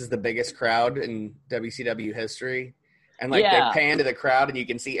says that this is the biggest crowd in WCW history? And, they pan to the crowd, and you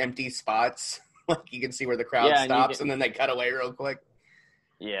can see empty spots. Like, you can see where the crowd stops, and then they cut away real quick.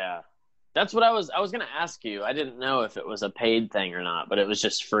 Yeah. That's what I was going to ask you. I didn't know if it was a paid thing or not, but it was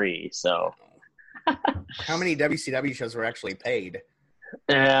just free, so... How many WCW shows were actually paid?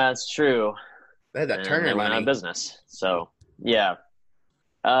 Yeah, it's true. They had that Turner they went money. out of business. So, yeah.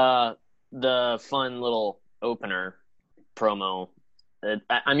 The fun little opener promo that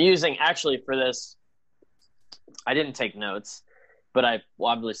I'm using actually for this, I didn't take notes, but I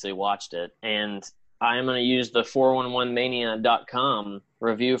obviously watched it. And I'm going to use the 411mania.com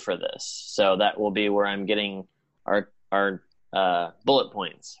review for this. So that will be where I'm getting our bullet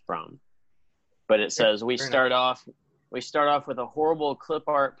points from. But it says we start off with a horrible clip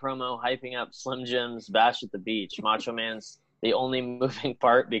art promo hyping up Slim Jim's Bash at the Beach. Macho Man's the only moving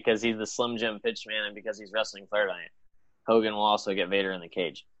part because he's the Slim Jim pitchman and because he's wrestling Flair tonight. Hogan will also get Vader in the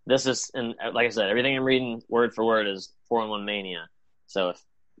cage. This is, and like I said, everything I'm reading word for word is 411 Mania. So if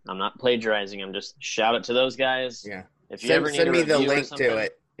I'm not plagiarizing, I'm just shout it to those guys. Yeah. If you ever need send me the link to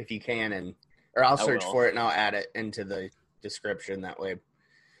it if you can, or I'll search for it and I'll add it into the description. That way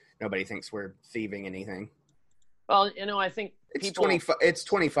nobody thinks we're thieving anything. Well, I think it's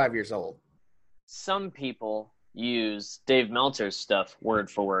 25 years old. Some people use Dave Meltzer's stuff word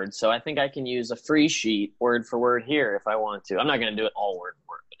for word, so I think I can use a free sheet word for word here if I want to. I'm not going to do it all word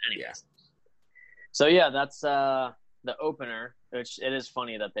for word, but anyways. Yeah. So yeah, that's the opener, which it is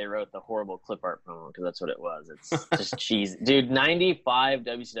funny that they wrote the horrible clip art promo because that's what it was. It's just cheesy. Dude, 95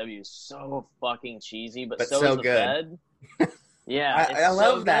 WCW is so fucking cheesy, but so is the good. Fed. Yeah, I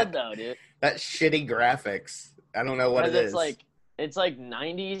love so that good, though, dude. That shitty graphics. I don't know what it is. It's like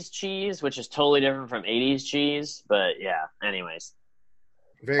 90s cheese, which is totally different from 80s cheese. But yeah, anyways.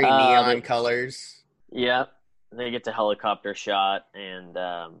 Very neon colors. Yep. They get the helicopter shot, and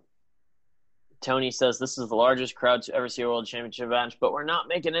Tony says this is the largest crowd to ever see a world championship match, but we're not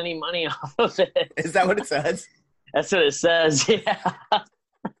making any money off of it. Is that what it says? That's what it says, yeah.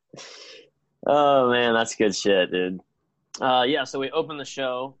 Oh, man, that's good shit, dude. So we open the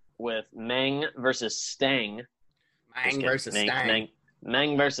show with Meng versus Stang. Meng versus Stang.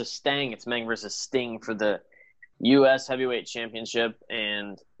 Meng versus Stang. It's Meng versus Sting for the U.S. Heavyweight Championship.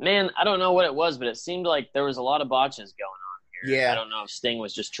 And, man, I don't know what it was, but it seemed like there was a lot of botches going on here. Yeah. I don't know if Sting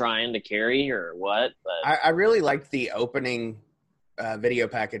was just trying to carry or what. But I really liked the opening video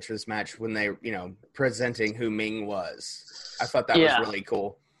package for this match when they, presenting who Meng was. I thought that was really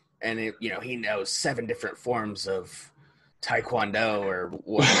cool. And, he knows 7 different forms of Taekwondo or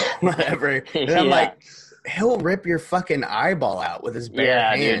whatever. And I'm like, he'll rip your fucking eyeball out with his bare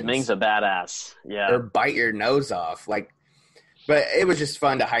hands. Yeah, dude, Ming's a badass. Yeah. Or bite your nose off. But it was just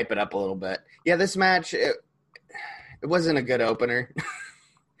fun to hype it up a little bit. Yeah, this match, it wasn't a good opener.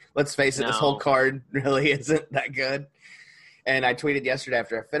 Let's face it, This whole card really isn't that good. And I tweeted yesterday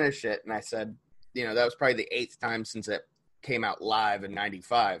after I finished it, and I said, that was probably the 8th time since it came out live in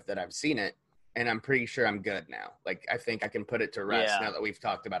 95 that I've seen it. And I'm pretty sure I'm good now. I think I can put it to rest now that we've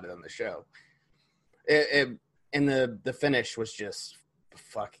talked about it on the show. And the finish was just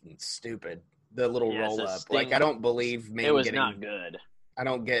fucking stupid. The little Yeah, it's a roll up. sting. Like I don't believe Ming It was getting. not good. I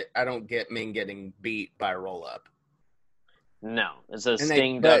don't get Ming getting beat by a roll up. No, it says And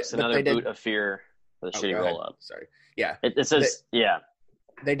Sting ducks another boot of fear with a shitty roll up. Sorry. Yeah. It says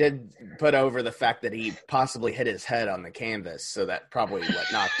They did put over the fact that he possibly hit his head on the canvas, so that probably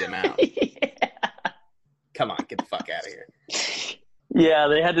what knocked him out. Come on, get the fuck out of here. Yeah,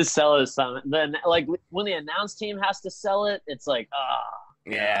 they had to sell it as something. Then, like, when the announce team has to sell it, it's like,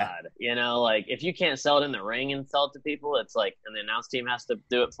 Yeah. God. You know, like, if you can't sell it in the ring and sell it to people, it's like, and the announce team has to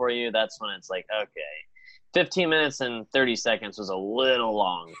do it for you, that's when it's like, okay. 15 minutes and 30 seconds was a little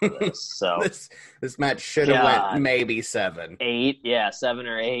long for this. So this match should have went maybe 7. 8, yeah, 7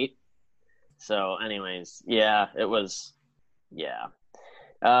 or 8. So, anyways, yeah, it was, yeah.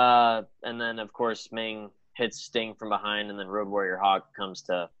 And then, of course, Ming hits Sting from behind, and then Road Warrior Hawk comes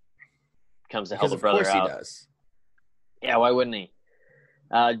to help the brother out. Of course he does. Yeah, why wouldn't he?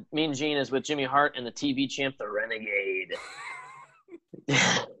 Mean Gene is with Jimmy Hart and the TV champ, the Renegade.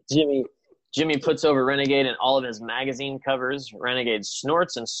 Jimmy puts over Renegade in all of his magazine covers. Renegade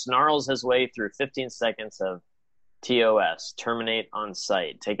snorts and snarls his way through 15 seconds of TOS, terminate on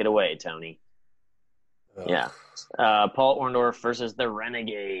sight. Take it away, Tony. Ugh. Yeah. Paul Orndorff versus the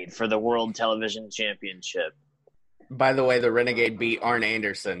Renegade for the World Television Championship. By the way, the Renegade beat Arn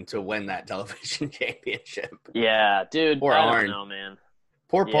Anderson to win that television championship. Yeah, dude. Poor I Arn. don't know, man.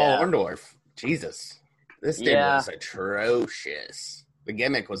 Poor Paul Yeah. Orndorff. Jesus. This dude was atrocious. The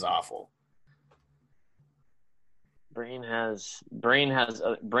gimmick was awful. Brain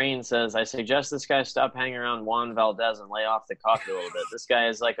says, I suggest this guy stop hanging around Juan Valdez and lay off the coffee a little bit. This guy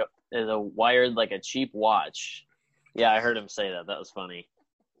is wired like a cheap watch. Yeah, I heard him say that. That was funny.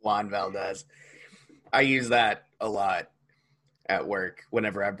 Juan Valdez. I use that a lot at work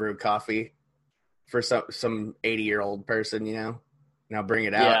whenever I brew coffee for some 80-year-old person, you know. And I'll bring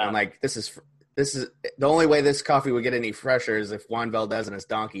it out. Yeah. And I'm like, this is the only way this coffee would get any fresher is if Juan Valdez and his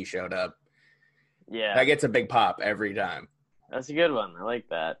donkey showed up. Yeah. That gets a big pop every time. That's a good one. I like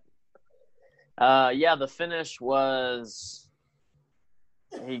that. Yeah, the finish was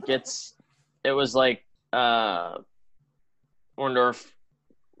it was like Orndorff.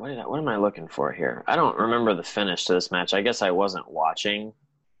 What am I looking for here? I don't remember the finish to this match. I guess I wasn't watching.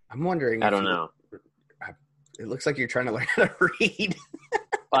 I'm wondering. I don't know. It looks like you're trying to learn how to read.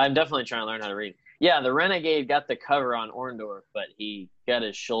 I'm definitely trying to learn how to read. Yeah, the Renegade got the cover on Orndorff, but he got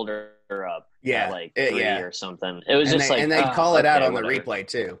his shoulder up. Yeah, at like 3 or something. It was and just they call it out on the replay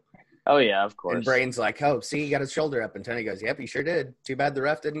too. Oh yeah, of course. And Brain's like, "Oh, see, he got his shoulder up," and Tony goes, "Yep, he sure did. Too bad the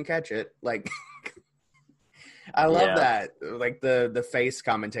ref didn't catch it." Like, I love that. Like the face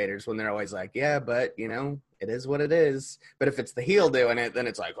commentators when they're always like, "Yeah, but you know, it is what it is." But if it's the heel doing it, then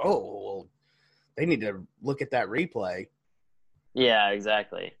it's like, "Oh, well, they need to look at that replay." Yeah,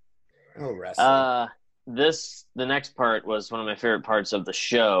 exactly. Oh, wrestling. The next part was one of my favorite parts of the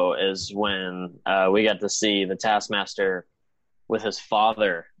show is when we got to see the Taskmaster with his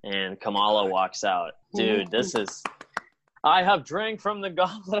father and Kamala walks out. Dude, this is I have drank from the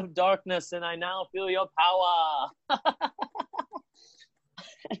goblet of darkness and I now feel your power.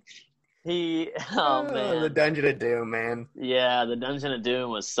 Man. The Dungeon of Doom, man. Yeah, the Dungeon of Doom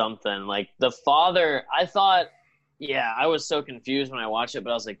was something. Like the father, I thought, I was so confused when I watched it,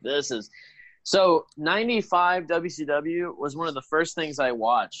 but I was like, this is so 95 WCW was one of the first things I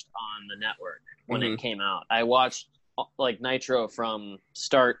watched on the network when it came out. I watched like Nitro from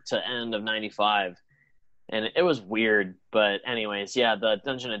start to end of 95 and it was weird, but anyways, the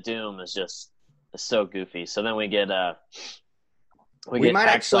Dungeon of Doom is just so goofy. So then we get we might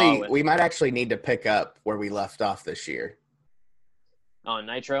actually need to pick up where we left off this year. Oh,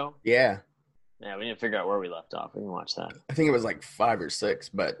 Nitro? Yeah. Yeah, we need to figure out where we left off. We can watch that. I think it was like 5 or 6,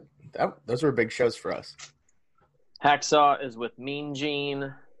 but those were big shows for us. Hacksaw is with Mean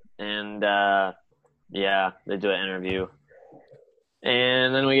Gene, and they do an interview.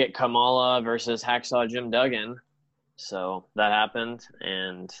 And then we get Kamala versus Hacksaw Jim Duggan. So that happened,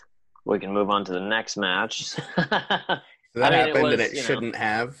 and we can move on to the next match. So that happened, and it shouldn't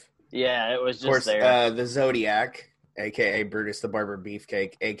have. Yeah, it was just of course, there. The Zodiac, a.k.a. Brutus the Barber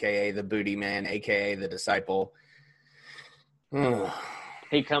Beefcake, a.k.a. the Booty Man, a.k.a. the Disciple.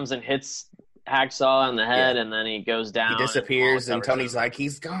 He comes and hits Hacksaw on the head, and then he goes down. He disappears, and Tony's like,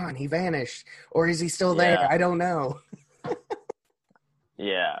 he's gone. He vanished. Or is he still there? I don't know.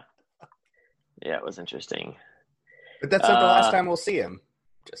 Yeah, it was interesting. But that's not the last time we'll see him.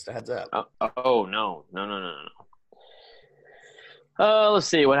 Just a heads up. No. Let's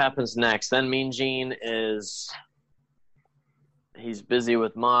see what happens next. Then Mean Gene he's busy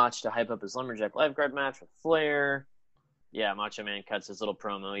with Mach to hype up his Lumberjack Lifeguard match with Flair. yeah, Macho Man cuts his little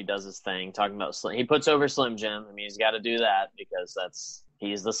promo. He does his thing, talking about Slim. He puts over Slim Jim. I mean, he's got to do that because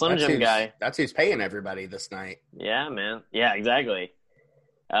he's the Slim Jim guy. That's who's paying everybody this night. Yeah, man. Yeah, exactly.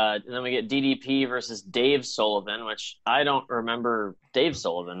 And then we get DDP versus Dave Sullivan, which I don't remember Dave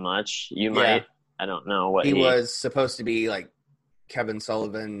Sullivan much. You might. I don't know what he was supposed to be, like Kevin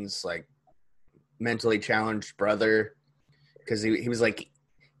Sullivan's like mentally challenged brother, because he was like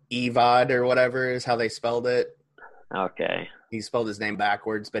Evod or whatever is how they spelled it. Okay. He spelled his name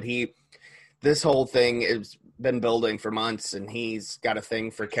backwards, but this whole thing has been building for months, and he's got a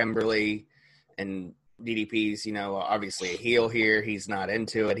thing for Kimberly, and DDP's, obviously a heel here. He's not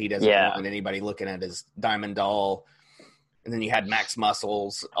into it. He doesn't want anybody looking at his diamond doll. And then you had Max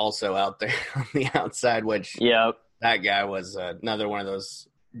Muscles also out there on the outside, which that guy was another one of those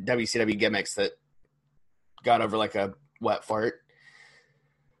WCW gimmicks that got over like a wet fart.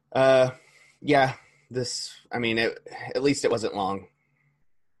 At least it wasn't long.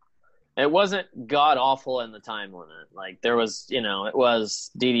 It wasn't god awful in the time limit. Like there was, it was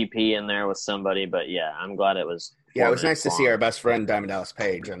DDP in there with somebody, but yeah, I'm glad it was. Yeah, it was nice to see our best friend Diamond Dallas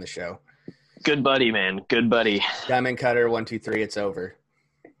Page on the show. Good buddy, man. Good buddy. Diamond Cutter, 1, 2, 3. It's over.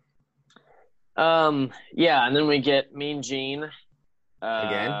 Yeah, and then we get Mean Gene.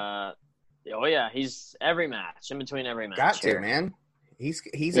 Again? Oh yeah, he's every match, in between every match. Got to, man. He's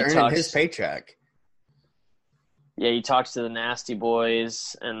earning his paycheck. Yeah, he talks to the Nasty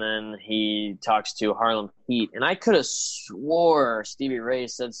Boys, and then he talks to Harlem Heat. And I could have swore Stevie Ray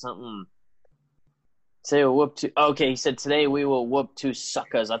said something. Say we'll whoop two. Okay, he said today we will whoop two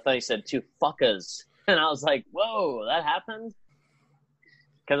suckers. I thought he said two fuckers, and I was like, "Whoa, that happened."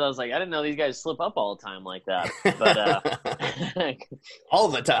 Because I was like, I didn't know these guys slip up all the time like that. But all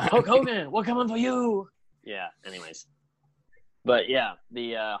the time. Hulk Hogan, we're coming for you. Yeah. Anyways, but yeah,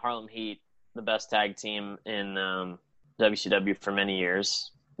 the Harlem Heat, the best tag team in WCW for many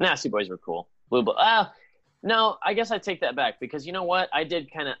years. Nasty Boys were cool. No, I guess I take that back because you know what? I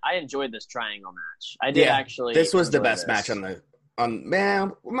enjoyed this triangle match. I did actually. This was the best match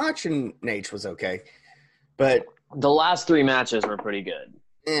Match and Nate was okay, but the last 3 matches were pretty good.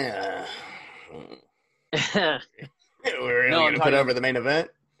 Yeah. We're really going to put over the main event?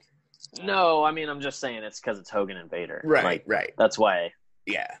 No, I mean, I'm just saying it's because it's Hogan and Vader. Right. That's why.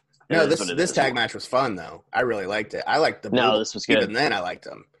 Yeah. No, this tag match was fun, though. I really liked it. I liked the this was good. Even then, I liked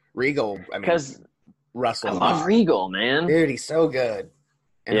him. Regal, because Russell. I love Regal, man. Dude, he's so good.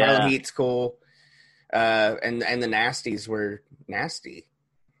 And Harlem Heat's cool. And the Nasties were nasty.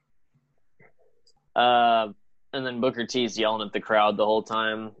 And then Booker T's yelling at the crowd the whole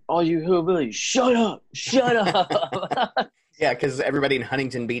time. "Oh, you hillbillies, shut up! Shut up!" Yeah, because everybody in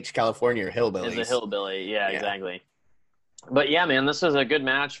Huntington Beach, California, are hillbillies. Is a hillbilly, yeah, exactly. But yeah, man, this was a good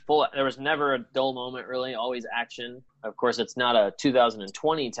match. There was never a dull moment, really. Always action. Of course, it's not a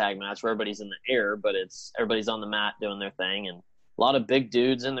 2020 tag match where everybody's in the air, but everybody's on the mat doing their thing, and a lot of big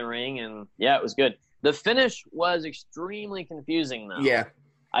dudes in the ring, and yeah, it was good. The finish was extremely confusing, though. Yeah.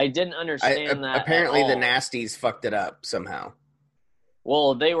 I didn't understand that. Apparently, the Nasties fucked it up somehow.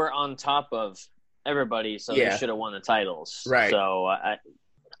 Well, they were on top of everybody, so they should have won the titles. Right. So,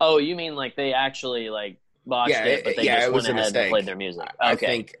 you mean like they actually botched it, but they just went ahead and played their music?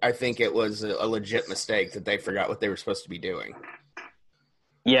 Okay. I think it was a legit mistake that they forgot what they were supposed to be doing.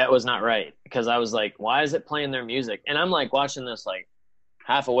 Yeah, it was not right because I was like, why is it playing their music? And I'm like watching this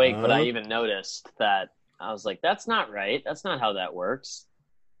half awake, but I even noticed that I was like, that's not right. That's not how that works.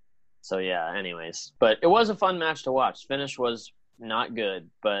 So yeah, anyways, but it was a fun match to watch. Finish was not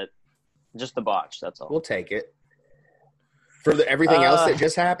good, but just the botch. That's all. We'll take it for everything else that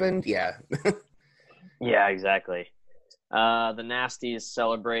just happened. Yeah. Yeah, exactly. The Nasties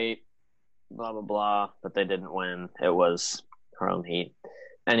celebrate, blah blah blah, but they didn't win. It was Harlem Heat.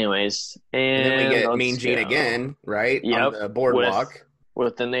 Anyways, and then we get Mean Gene again, right? Yep. On the boardwalk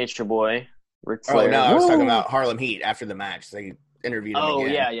with the Nature Boy, Ric Flair. Oh no, I was talking about Harlem Heat after the match. They interviewed him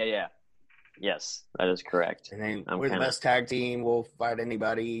again. Yeah. Yes, that is correct. And then we're the best tag team. We'll fight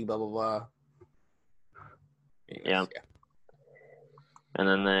anybody. Blah blah blah. Anyways, yeah. And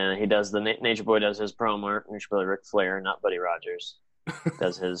then he does Nature Boy does his promo. Nature Boy Ric Flair, not Buddy Rogers,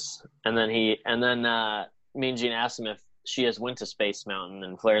 does his. And then Mean Gene asks him if she has went to Space Mountain,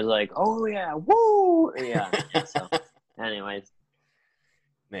 and Flair's like, "Oh yeah, woo, yeah." So, anyways,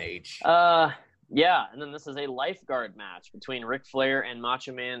 Mage. Yeah, and then this is a lifeguard match between Ric Flair and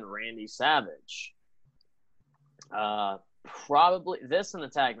Macho Man Randy Savage. Probably this and the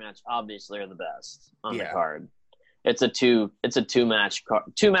tag match obviously are the best on the card. It's a two match card.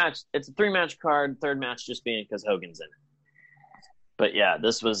 It's a 3-match card. Third match just being because Hogan's in it. But yeah,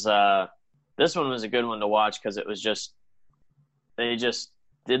 this one was a good one to watch because it was just they just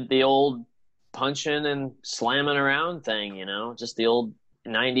did the old punching and slamming around thing, just the old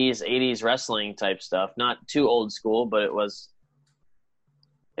 90s, 80s wrestling type stuff. Not too old school, but it was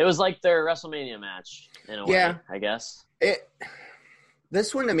like their WrestleMania match in a way, I guess.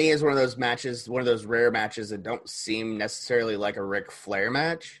 This one to me is one of those matches, one of those rare matches that don't seem necessarily like a Ric Flair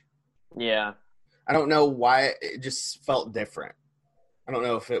match. Yeah. I don't know why it just felt different. I don't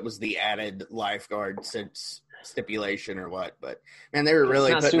know if it was the added lifeguard stipulation or what, but man, they were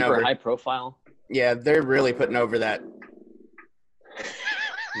really putting super over high profile. Yeah, they're really putting over that.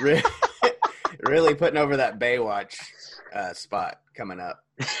 Really putting over that Baywatch spot coming up.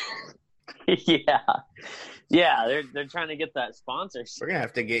 Yeah, they're trying to get that sponsorship. We're gonna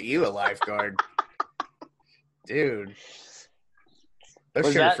have to get you a lifeguard, dude.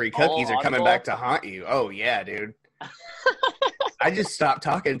 Those sugar-free cookies are coming back to haunt you. Oh yeah, dude. I just stopped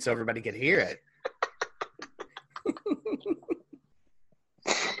talking so everybody could hear it.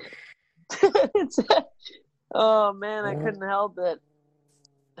 Oh man, I couldn't help it.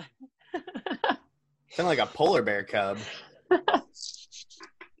 Sound like a polar bear cub.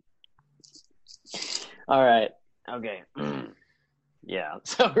 All right. Okay. Yeah.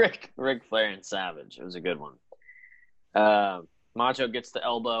 So Ric Flair and Savage. It was a good one. Macho gets the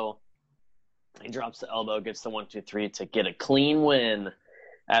elbow. He drops the elbow, gets the 1-2-3 to get a clean win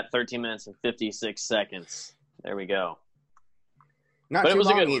at 13 minutes and 56 seconds. There we go. Not too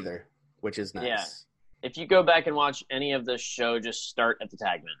long either, which is nice. Yeah. If you go back and watch any of this show, just start at the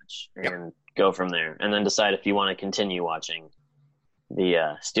tag match and go from there, and then decide if you want to continue watching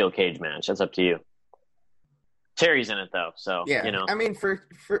the steel cage match. That's up to you. Terry's in it though, so I mean, for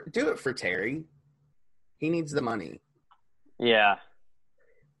do it for Terry. He needs the money. Yeah.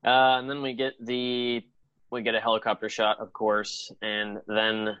 And then we get a helicopter shot, of course, and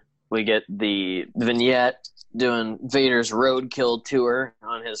then we get the vignette doing Vader's roadkill tour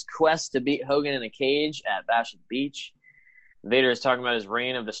on his quest to beat Hogan in a cage at Bash at the Beach. Vader is talking about his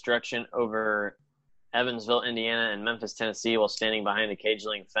reign of destruction over Evansville, Indiana, and Memphis, Tennessee, while standing behind a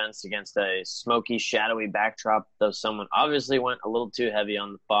cage-link fence against a smoky, shadowy backdrop, though someone obviously went a little too heavy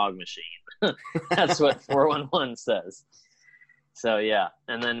on the fog machine. That's what 411 says. So, yeah.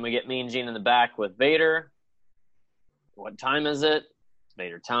 And then we get Mean Gene in the back with Vader. What time is it?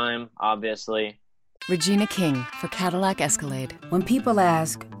 Vader time, obviously. Regina King for Cadillac Escalade. When people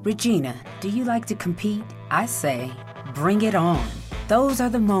ask, Regina, do you like to compete? I say, bring it on. Those are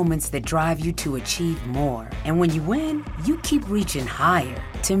the moments that drive you to achieve more. And when you win, you keep reaching higher.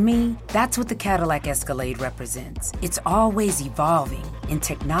 To me, that's what the Cadillac Escalade represents. It's always evolving in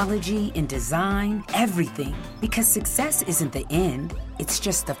technology, in design, everything. Because success isn't the end, it's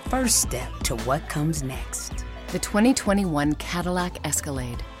just the first step to what comes next. The 2021 Cadillac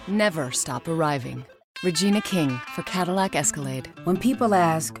Escalade. Never stop arriving. Regina King for Cadillac Escalade. When people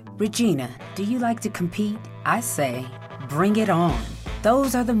ask, Regina, do you like to compete? I say, bring it on.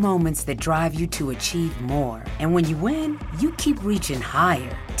 Those are the moments that drive you to achieve more. And when you win, you keep reaching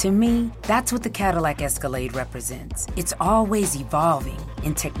higher. To me, that's what the Cadillac Escalade represents. It's always evolving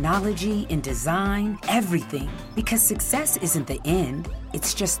in technology, in design, everything. Because success isn't the end,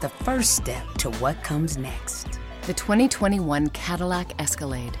 it's just the first step to what comes next. The 2021 Cadillac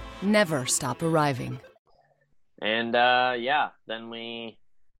Escalade. Never stop arriving. And, then we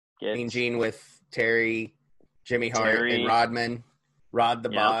get... Mean Gene with Terry, Jimmy Hart, and Rodman. Rod the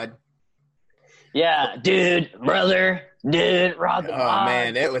Bod. Yeah, brother, Rod the Bod. Oh,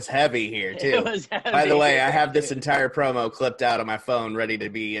 man, it was heavy here, too. It was heavy. By the way, I have this entire promo clipped out on my phone ready to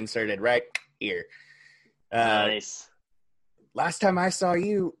be inserted right here. Nice. Last time I saw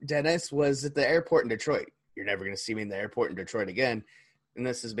you, Dennis, was at the airport in Detroit. You're never going to see me in the airport in Detroit again. And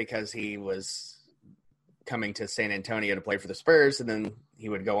this is because he was coming to San Antonio to play for the Spurs, and then he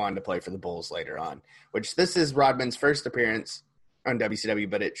would go on to play for the Bulls later on, which this is Rodman's first appearance on WCW,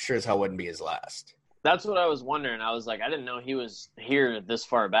 but it sure as hell wouldn't be his last. That's what I was wondering. I was like, I didn't know he was here this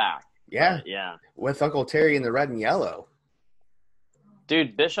far back. Yeah. Yeah. With Uncle Terry in the red and yellow.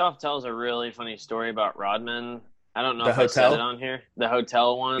 Dude, Bischoff tells a really funny story about Rodman. I don't know if I said it on here. The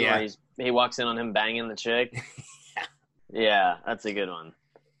hotel one yeah. where he walks in on him banging the chick. Yeah, that's a good one.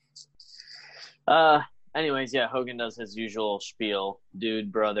 Anyways, Hogan does his usual spiel.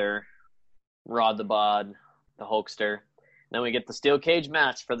 Dude, brother, Rod the Bod, the Hulkster. Then we get the steel cage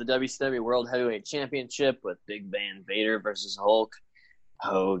match for the WCW World Heavyweight Championship with Big Van Vader versus Hulk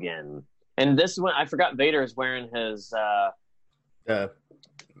Hogan. And this one, I forgot Vader is wearing his the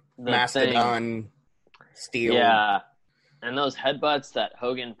Mastodon steel. Yeah. And those headbutts that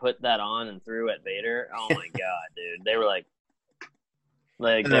Hogan put that on and threw at Vader, oh my God, dude. They were like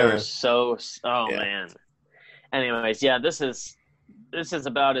they were so, man. Anyways, this is this is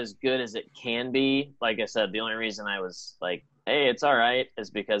about as good as it can be. Like I said, the only reason I was like, hey, it's all right, is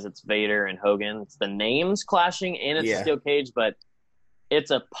because it's Vader and Hogan. It's the names clashing and it's a steel cage, but it's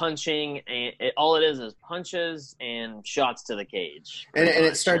a punching, and all it is punches and shots to the cage. And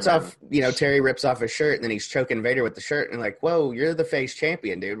it starts off, Terry rips off his shirt, and then he's choking Vader with the shirt, and like, whoa, you're the face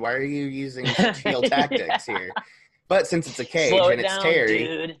champion, dude. Why are you using heel tactics here? But since it's a cage and it's down, Terry,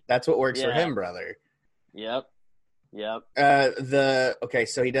 dude. That's what works for him, brother. Yep.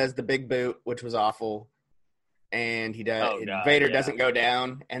 So he does the big boot, which was awful. And Vader doesn't go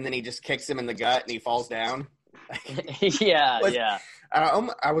down, and then he just kicks him in the gut, and he falls down.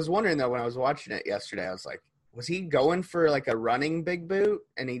 I was wondering, though, when I was watching it yesterday, I was like, was he going for like a running big boot,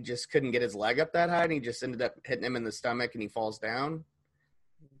 and he just couldn't get his leg up that high, and he just ended up hitting him in the stomach, and he falls down?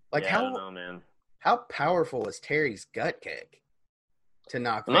 Like, I don't know, man. How powerful is Terry's gut kick to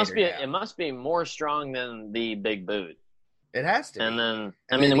knock Vader down? It must be more strong than the big boot. It has to. And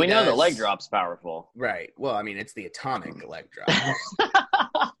then, we know the leg drop's powerful. Right. Well, I mean, it's the atomic leg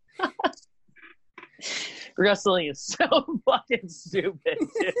drop. Wrestling is so fucking stupid,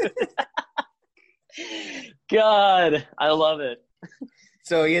 dude. God, I love it.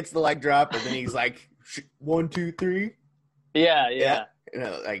 So he hits the leg drop, and then he's like, 1, 2, 3. Yeah.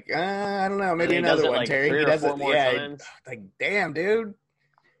 I don't know, maybe another one, Terry. He does it more times. Like, damn, dude.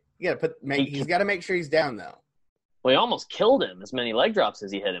 You gotta he's got to make sure he's down, though. Well, he almost killed him, as many leg drops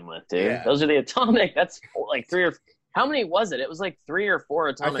as he hit him with, dude. Yeah. Those are the atomic. That's like 3 or – how many was it? It was like 3 or 4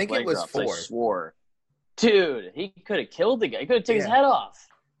 atomic leg drops. I think it was 4. I swore. Dude, he could have killed the guy. He could have taken his head off.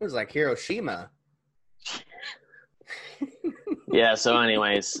 It was like Hiroshima. Yeah, so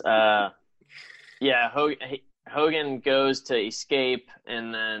anyways, Hogan goes to escape,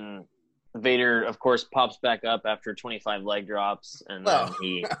 and then Vader, of course, pops back up after 25 leg drops, and then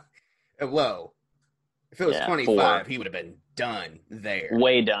he... Whoa. If it was 25, he would have been done there.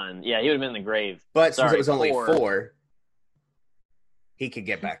 Way done. Yeah, he would have been in the grave. But since it was only 4, he could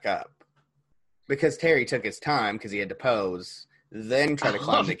get back up. Because Terry took his time because he had to pose, then try to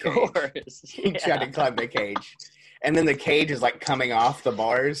climb the cage. He tried to climb the cage. And then the cage is like coming off the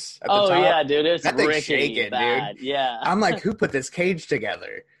bars at the top. Oh, yeah, dude. It's that thing's shaking, bad. dude. Yeah. I'm like, who put this cage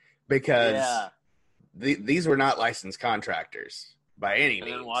together? Because these were not licensed contractors by any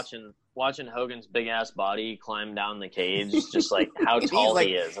means. And then watching Hogan's big-ass body climb down the cage, just like how tall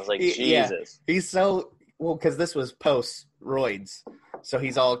he is. I was like, Jesus. Yeah. He's so – well, because this was post-roids. So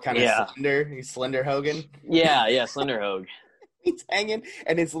he's all kind of slender. He's Slender Hogan. Yeah, Slender Hogan. He's hanging,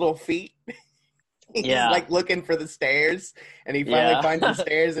 and his little feet – he's like looking for the stairs, and he finally finds the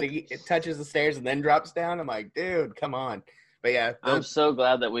stairs, and he touches the stairs and then drops down. I'm like, dude, come on. But yeah. I'm so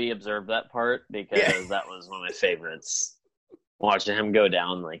glad that we observed that part because that was one of my favorites. Watching him go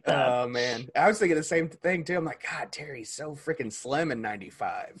down like that. Oh, man. I was thinking the same thing, too. I'm like, God, Terry's so freaking slim in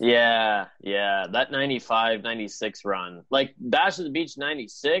 95. Yeah. That 95, 96 run. Like, Bash at the Beach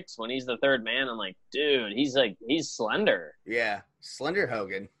 96, when he's the third man, I'm like, dude, he's slender. Yeah. Slender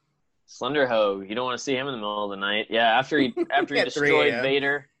Hogan. Slender Hogue. You don't want to see him in the middle of the night. Yeah, after he destroyed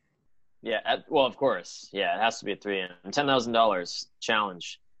Vader. Yeah, well, of course. Yeah, it has to be at 3 a.m. $10,000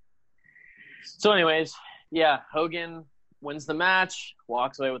 challenge. So anyways, Hogan wins the match,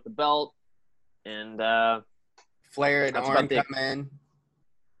 walks away with the belt, and Flair and Arn come in,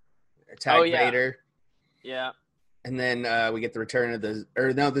 attack Vader. Yeah. And then we get the return of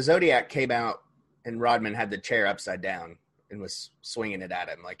the Zodiac came out, and Rodman had the chair upside down and was swinging it at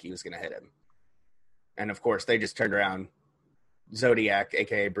him like he was going to hit him. And, of course, they just turned around. Zodiac,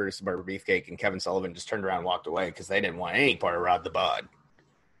 a.k.a. Bruce the Barber Beefcake, and Kevin Sullivan just turned around and walked away because they didn't want any part of Rod the Bod.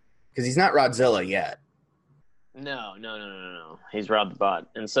 Because he's not Rodzilla yet. No. He's Rod the Bod.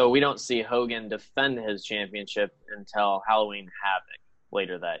 And so we don't see Hogan defend his championship until Halloween Havoc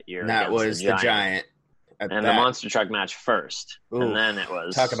later that year. And that was the Giant. And the Monster Truck match first. Ooh, and then it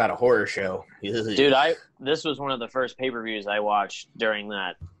was... Talk about a horror show. Dude, this was one of the first pay-per-views I watched during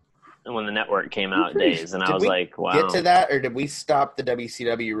that, when the network came out days. And I was like, wow. Get to that, or did we stop the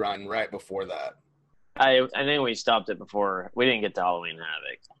WCW run right before that? I think we stopped it before. We didn't get to Halloween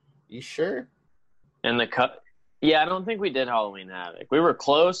Havoc. You sure? And I don't think we did Halloween Havoc. We were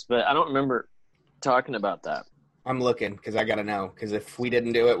close, but I don't remember talking about that. I'm looking, because I got to know. Because if we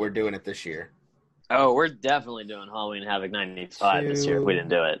didn't do it, we're doing it this year. Oh, we're definitely doing Halloween Havoc 95 this year if we didn't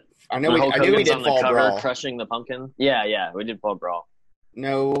do it. I knew we did Fall Brawl. Crushing the Pumpkin. Yeah, we did Fall Brawl.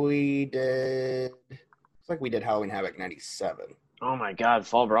 No, we did. It's like we did Halloween Havoc 97. Oh my God,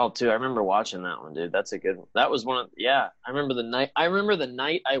 Fall Brawl too. I remember watching that one, dude. That's a good one. That was one of I remember the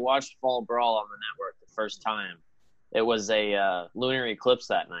night I watched Fall Brawl on the network the first time. It was a lunar eclipse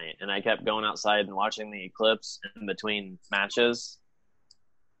that night, and I kept going outside and watching the eclipse in between matches.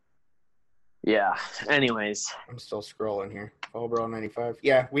 Yeah. Anyways. I'm still scrolling here. Fall Brawl 95.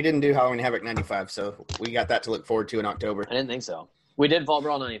 Yeah, we didn't do Halloween Havoc 95, so we got that to look forward to in October. I didn't think so. We did Fall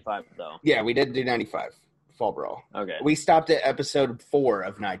Brawl 95, though. Yeah, we did do 95. Fall Brawl. Okay. We stopped at episode 4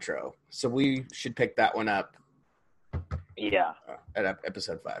 of Nitro, so we should pick that one up. Yeah. At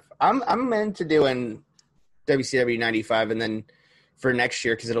episode 5. I'm into doing WCW 95, and then for next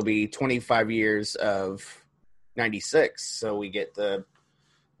year, because it'll be 25 years of 96, so we get the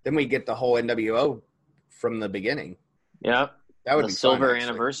whole NWO from the beginning. Yep. That would the be silver fun,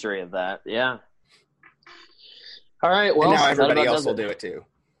 anniversary of that. Yeah. All right. Well, and now everybody else will do it too.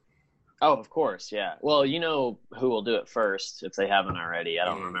 Oh, of course. Yeah. Well, you know who will do it first if they haven't already. I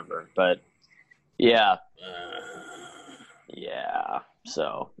don't remember, but yeah. Yeah.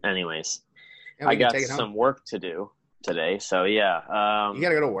 So, anyways, I got some work to do today. So, yeah. You got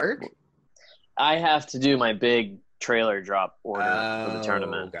to go to work? I have to do my big trailer drop order for the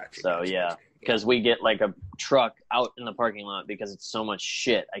tournament. Gotcha. Because we get like a truck out in the parking lot because it's so much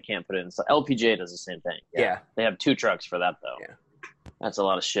shit. I can't put it inside. LPGA does the same thing. Yeah. They have 2 trucks for that, though. Yeah. That's a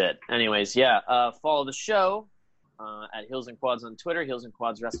lot of shit. Anyways, follow the show at Heels and Quads on Twitter, Heels and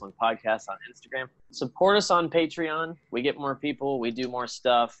Quads Wrestling Podcast on Instagram. Support us on Patreon. We get more people. We do more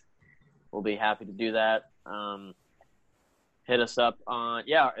stuff. We'll be happy to do that. Hit us up on,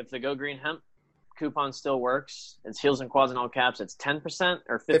 if the Go Green Hemp coupon still works. It's Heels and Quads in all caps. It's 10%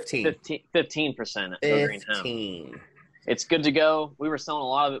 or 15% at Go Green Hemp. It's good to go. We were selling a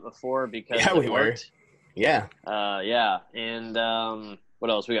lot of it before because it worked. Yeah. And what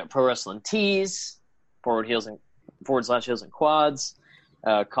else? We got Pro Wrestling Tees, / Heels and Quads.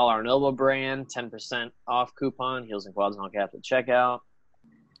 Collar and Elbow brand, 10% off coupon, Heels and Quads and all caps at checkout.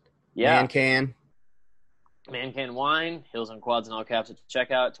 Yeah. Man Can Wine, Heels and Quads and all caps at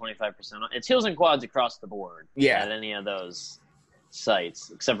checkout, 25% off. It's Heels and Quads across the board. Yeah. At any of those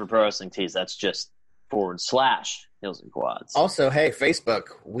sites, except for Pro Wrestling Tees. That's just / Heels and Quads. Also, hey, Facebook,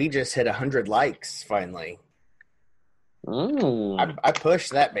 we just hit 100 likes finally. I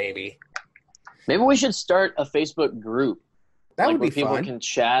pushed that baby. Maybe we should start a Facebook group. That would be where people fun. Can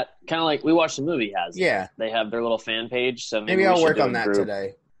chat, kind of like We Watch the Movie has. Yeah. They have their little fan page. So maybe I'll work on that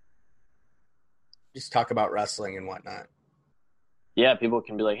today. Just talk about wrestling and whatnot. Yeah, people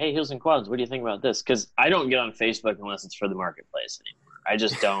can be like, hey, Heels and Quads, what do you think about this? Because I don't get on Facebook unless it's for the marketplace anymore. I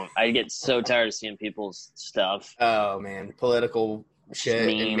just don't. I get so tired of seeing people's stuff. Oh, man. Political shit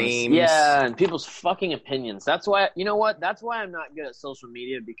and memes. Yeah, and people's fucking opinions. That's why, you know what? That's why I'm not good at social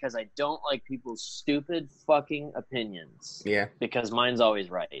media, because I don't like people's stupid fucking opinions. Yeah. Because mine's always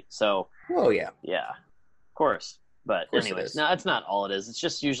right. So. Oh, yeah. Yeah. Of course. But anyways, no, that's not all it is. It's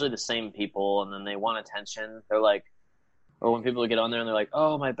just usually the same people, and then they want attention. They're like, or when people get on there and they're like,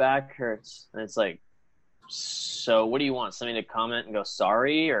 oh, my back hurts. And it's like, so what do you want? Somebody to comment and go,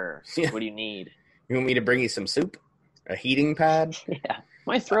 sorry? Or what do you need? You want me to bring you some soup? A heating pad? Yeah.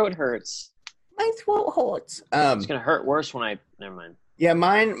 My throat hurts. My throat hurts. It's going to hurt worse when never mind. Yeah,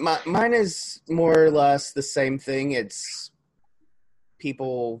 mine is more or less the same thing. It's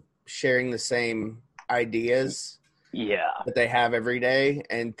people sharing the same ideas. Yeah. That they have every day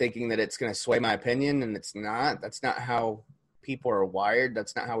and thinking that it's going to sway my opinion, and it's not. That's not how people are wired.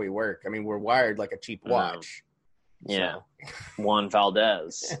 That's not how we work. I mean, we're wired like a cheap watch. Yeah. So. Juan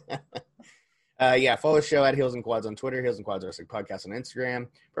Valdez. Follow the show at Heels and Quads on Twitter, Heels and Quads Wrestling Podcast on Instagram,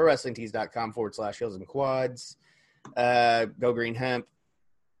 ProWrestlingTees.com / Heels and Quads. Go Green Hemp,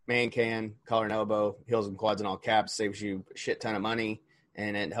 Man Can, Collar and Elbow, Heels and Quads in all caps, saves you a shit ton of money.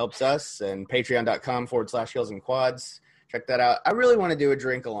 And it helps us. And patreon.com / Heels and Quads. Check that out. I really want to do a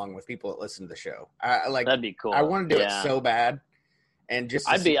drink along with people that listen to the show. That'd be cool. I want to do it so bad. And just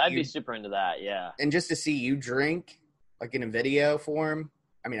I'd be super into that, yeah. And just to see you drink, like in a video form.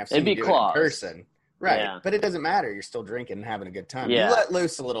 I mean, I've seen you do it in person. Right. Yeah. But it doesn't matter. You're still drinking and having a good time. Yeah. You let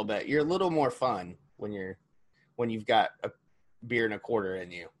loose a little bit. You're a little more fun when you've got a beer and a quarter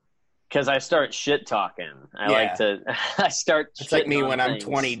in you. Because I start shit talking. I start. It's like me when I'm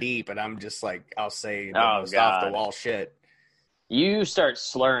 20 deep and I'm just like, I'll say the most off the wall shit. You start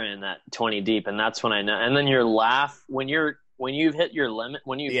slurring that 20 deep, and that's when I know. And then your laugh when you've hit your limit,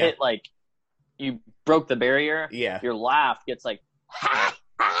 when you've hit like you broke the barrier. Yeah. Your laugh gets like.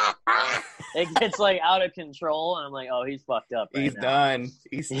 It gets like out of control, and I'm like, "Oh, he's fucked up. He's done.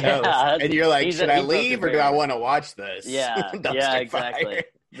 He's toast." And you're like, "Should I leave or do I want to watch this?" Yeah, yeah, exactly.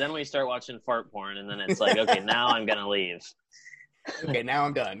 Then we start watching fart porn, and then it's like, okay, now I'm gonna leave. Okay, now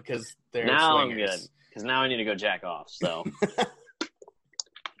I'm done because now swingers. I'm good because now I need to go jack off. So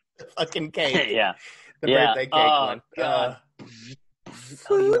the fucking cake, yeah, the birthday cake one. God.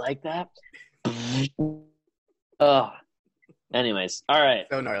 Oh, you like that? Oh, Anyways, all right.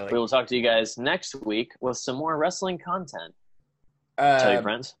 So gnarly. We will talk to you guys next week with some more wrestling content. Tell your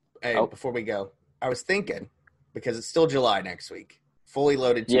friends. Hey, before we go, I was thinking, because it's still July next week, Fully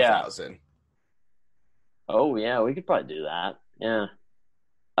Loaded 2000. Yeah. Oh, yeah, we could probably do that. Yeah.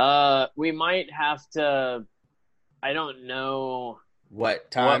 We might have to, I don't know what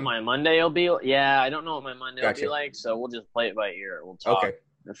time? What my Monday will be. Yeah, I don't know what my Monday will be like, so we'll just play it by ear. We'll talk. Okay.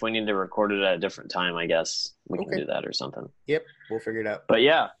 If we need to record it at a different time, I guess we can do that or something. Yep, we'll figure it out. But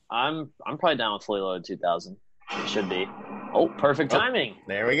yeah, I'm probably down with Fully Loaded 2000. It should be. Oh, perfect timing.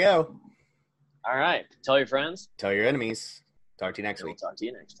 There we go. All right. Tell your friends. Tell your enemies. Talk to you next week. We'll talk to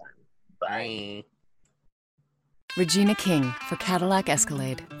you next time. Bye. Regina King for Cadillac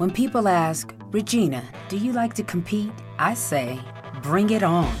Escalade. When people ask, Regina, do you like to compete? I say, bring it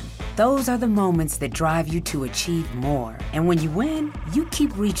on. Those are the moments that drive you to achieve more. And when you win, you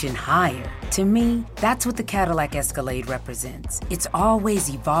keep reaching higher. To me, that's what the Cadillac Escalade represents. It's always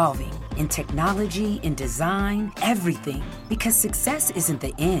evolving in technology, in design, everything. Because success isn't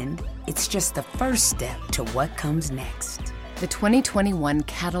the end, it's just the first step to what comes next. The 2021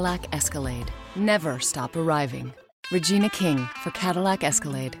 Cadillac Escalade. Never stop arriving. Regina King for Cadillac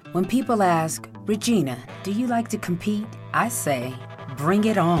Escalade. When people ask, Regina, do you like to compete? I say, bring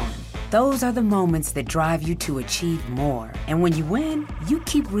it on. Those are the moments that drive you to achieve more. And when you win, you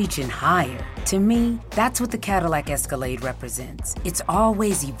keep reaching higher. To me, that's what the Cadillac Escalade represents. It's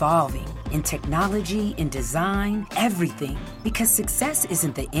always evolving in technology, in design, everything. Because success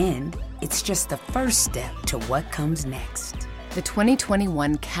isn't the end, it's just the first step to what comes next. The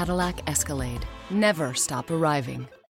 2021 Cadillac Escalade. Never stop arriving.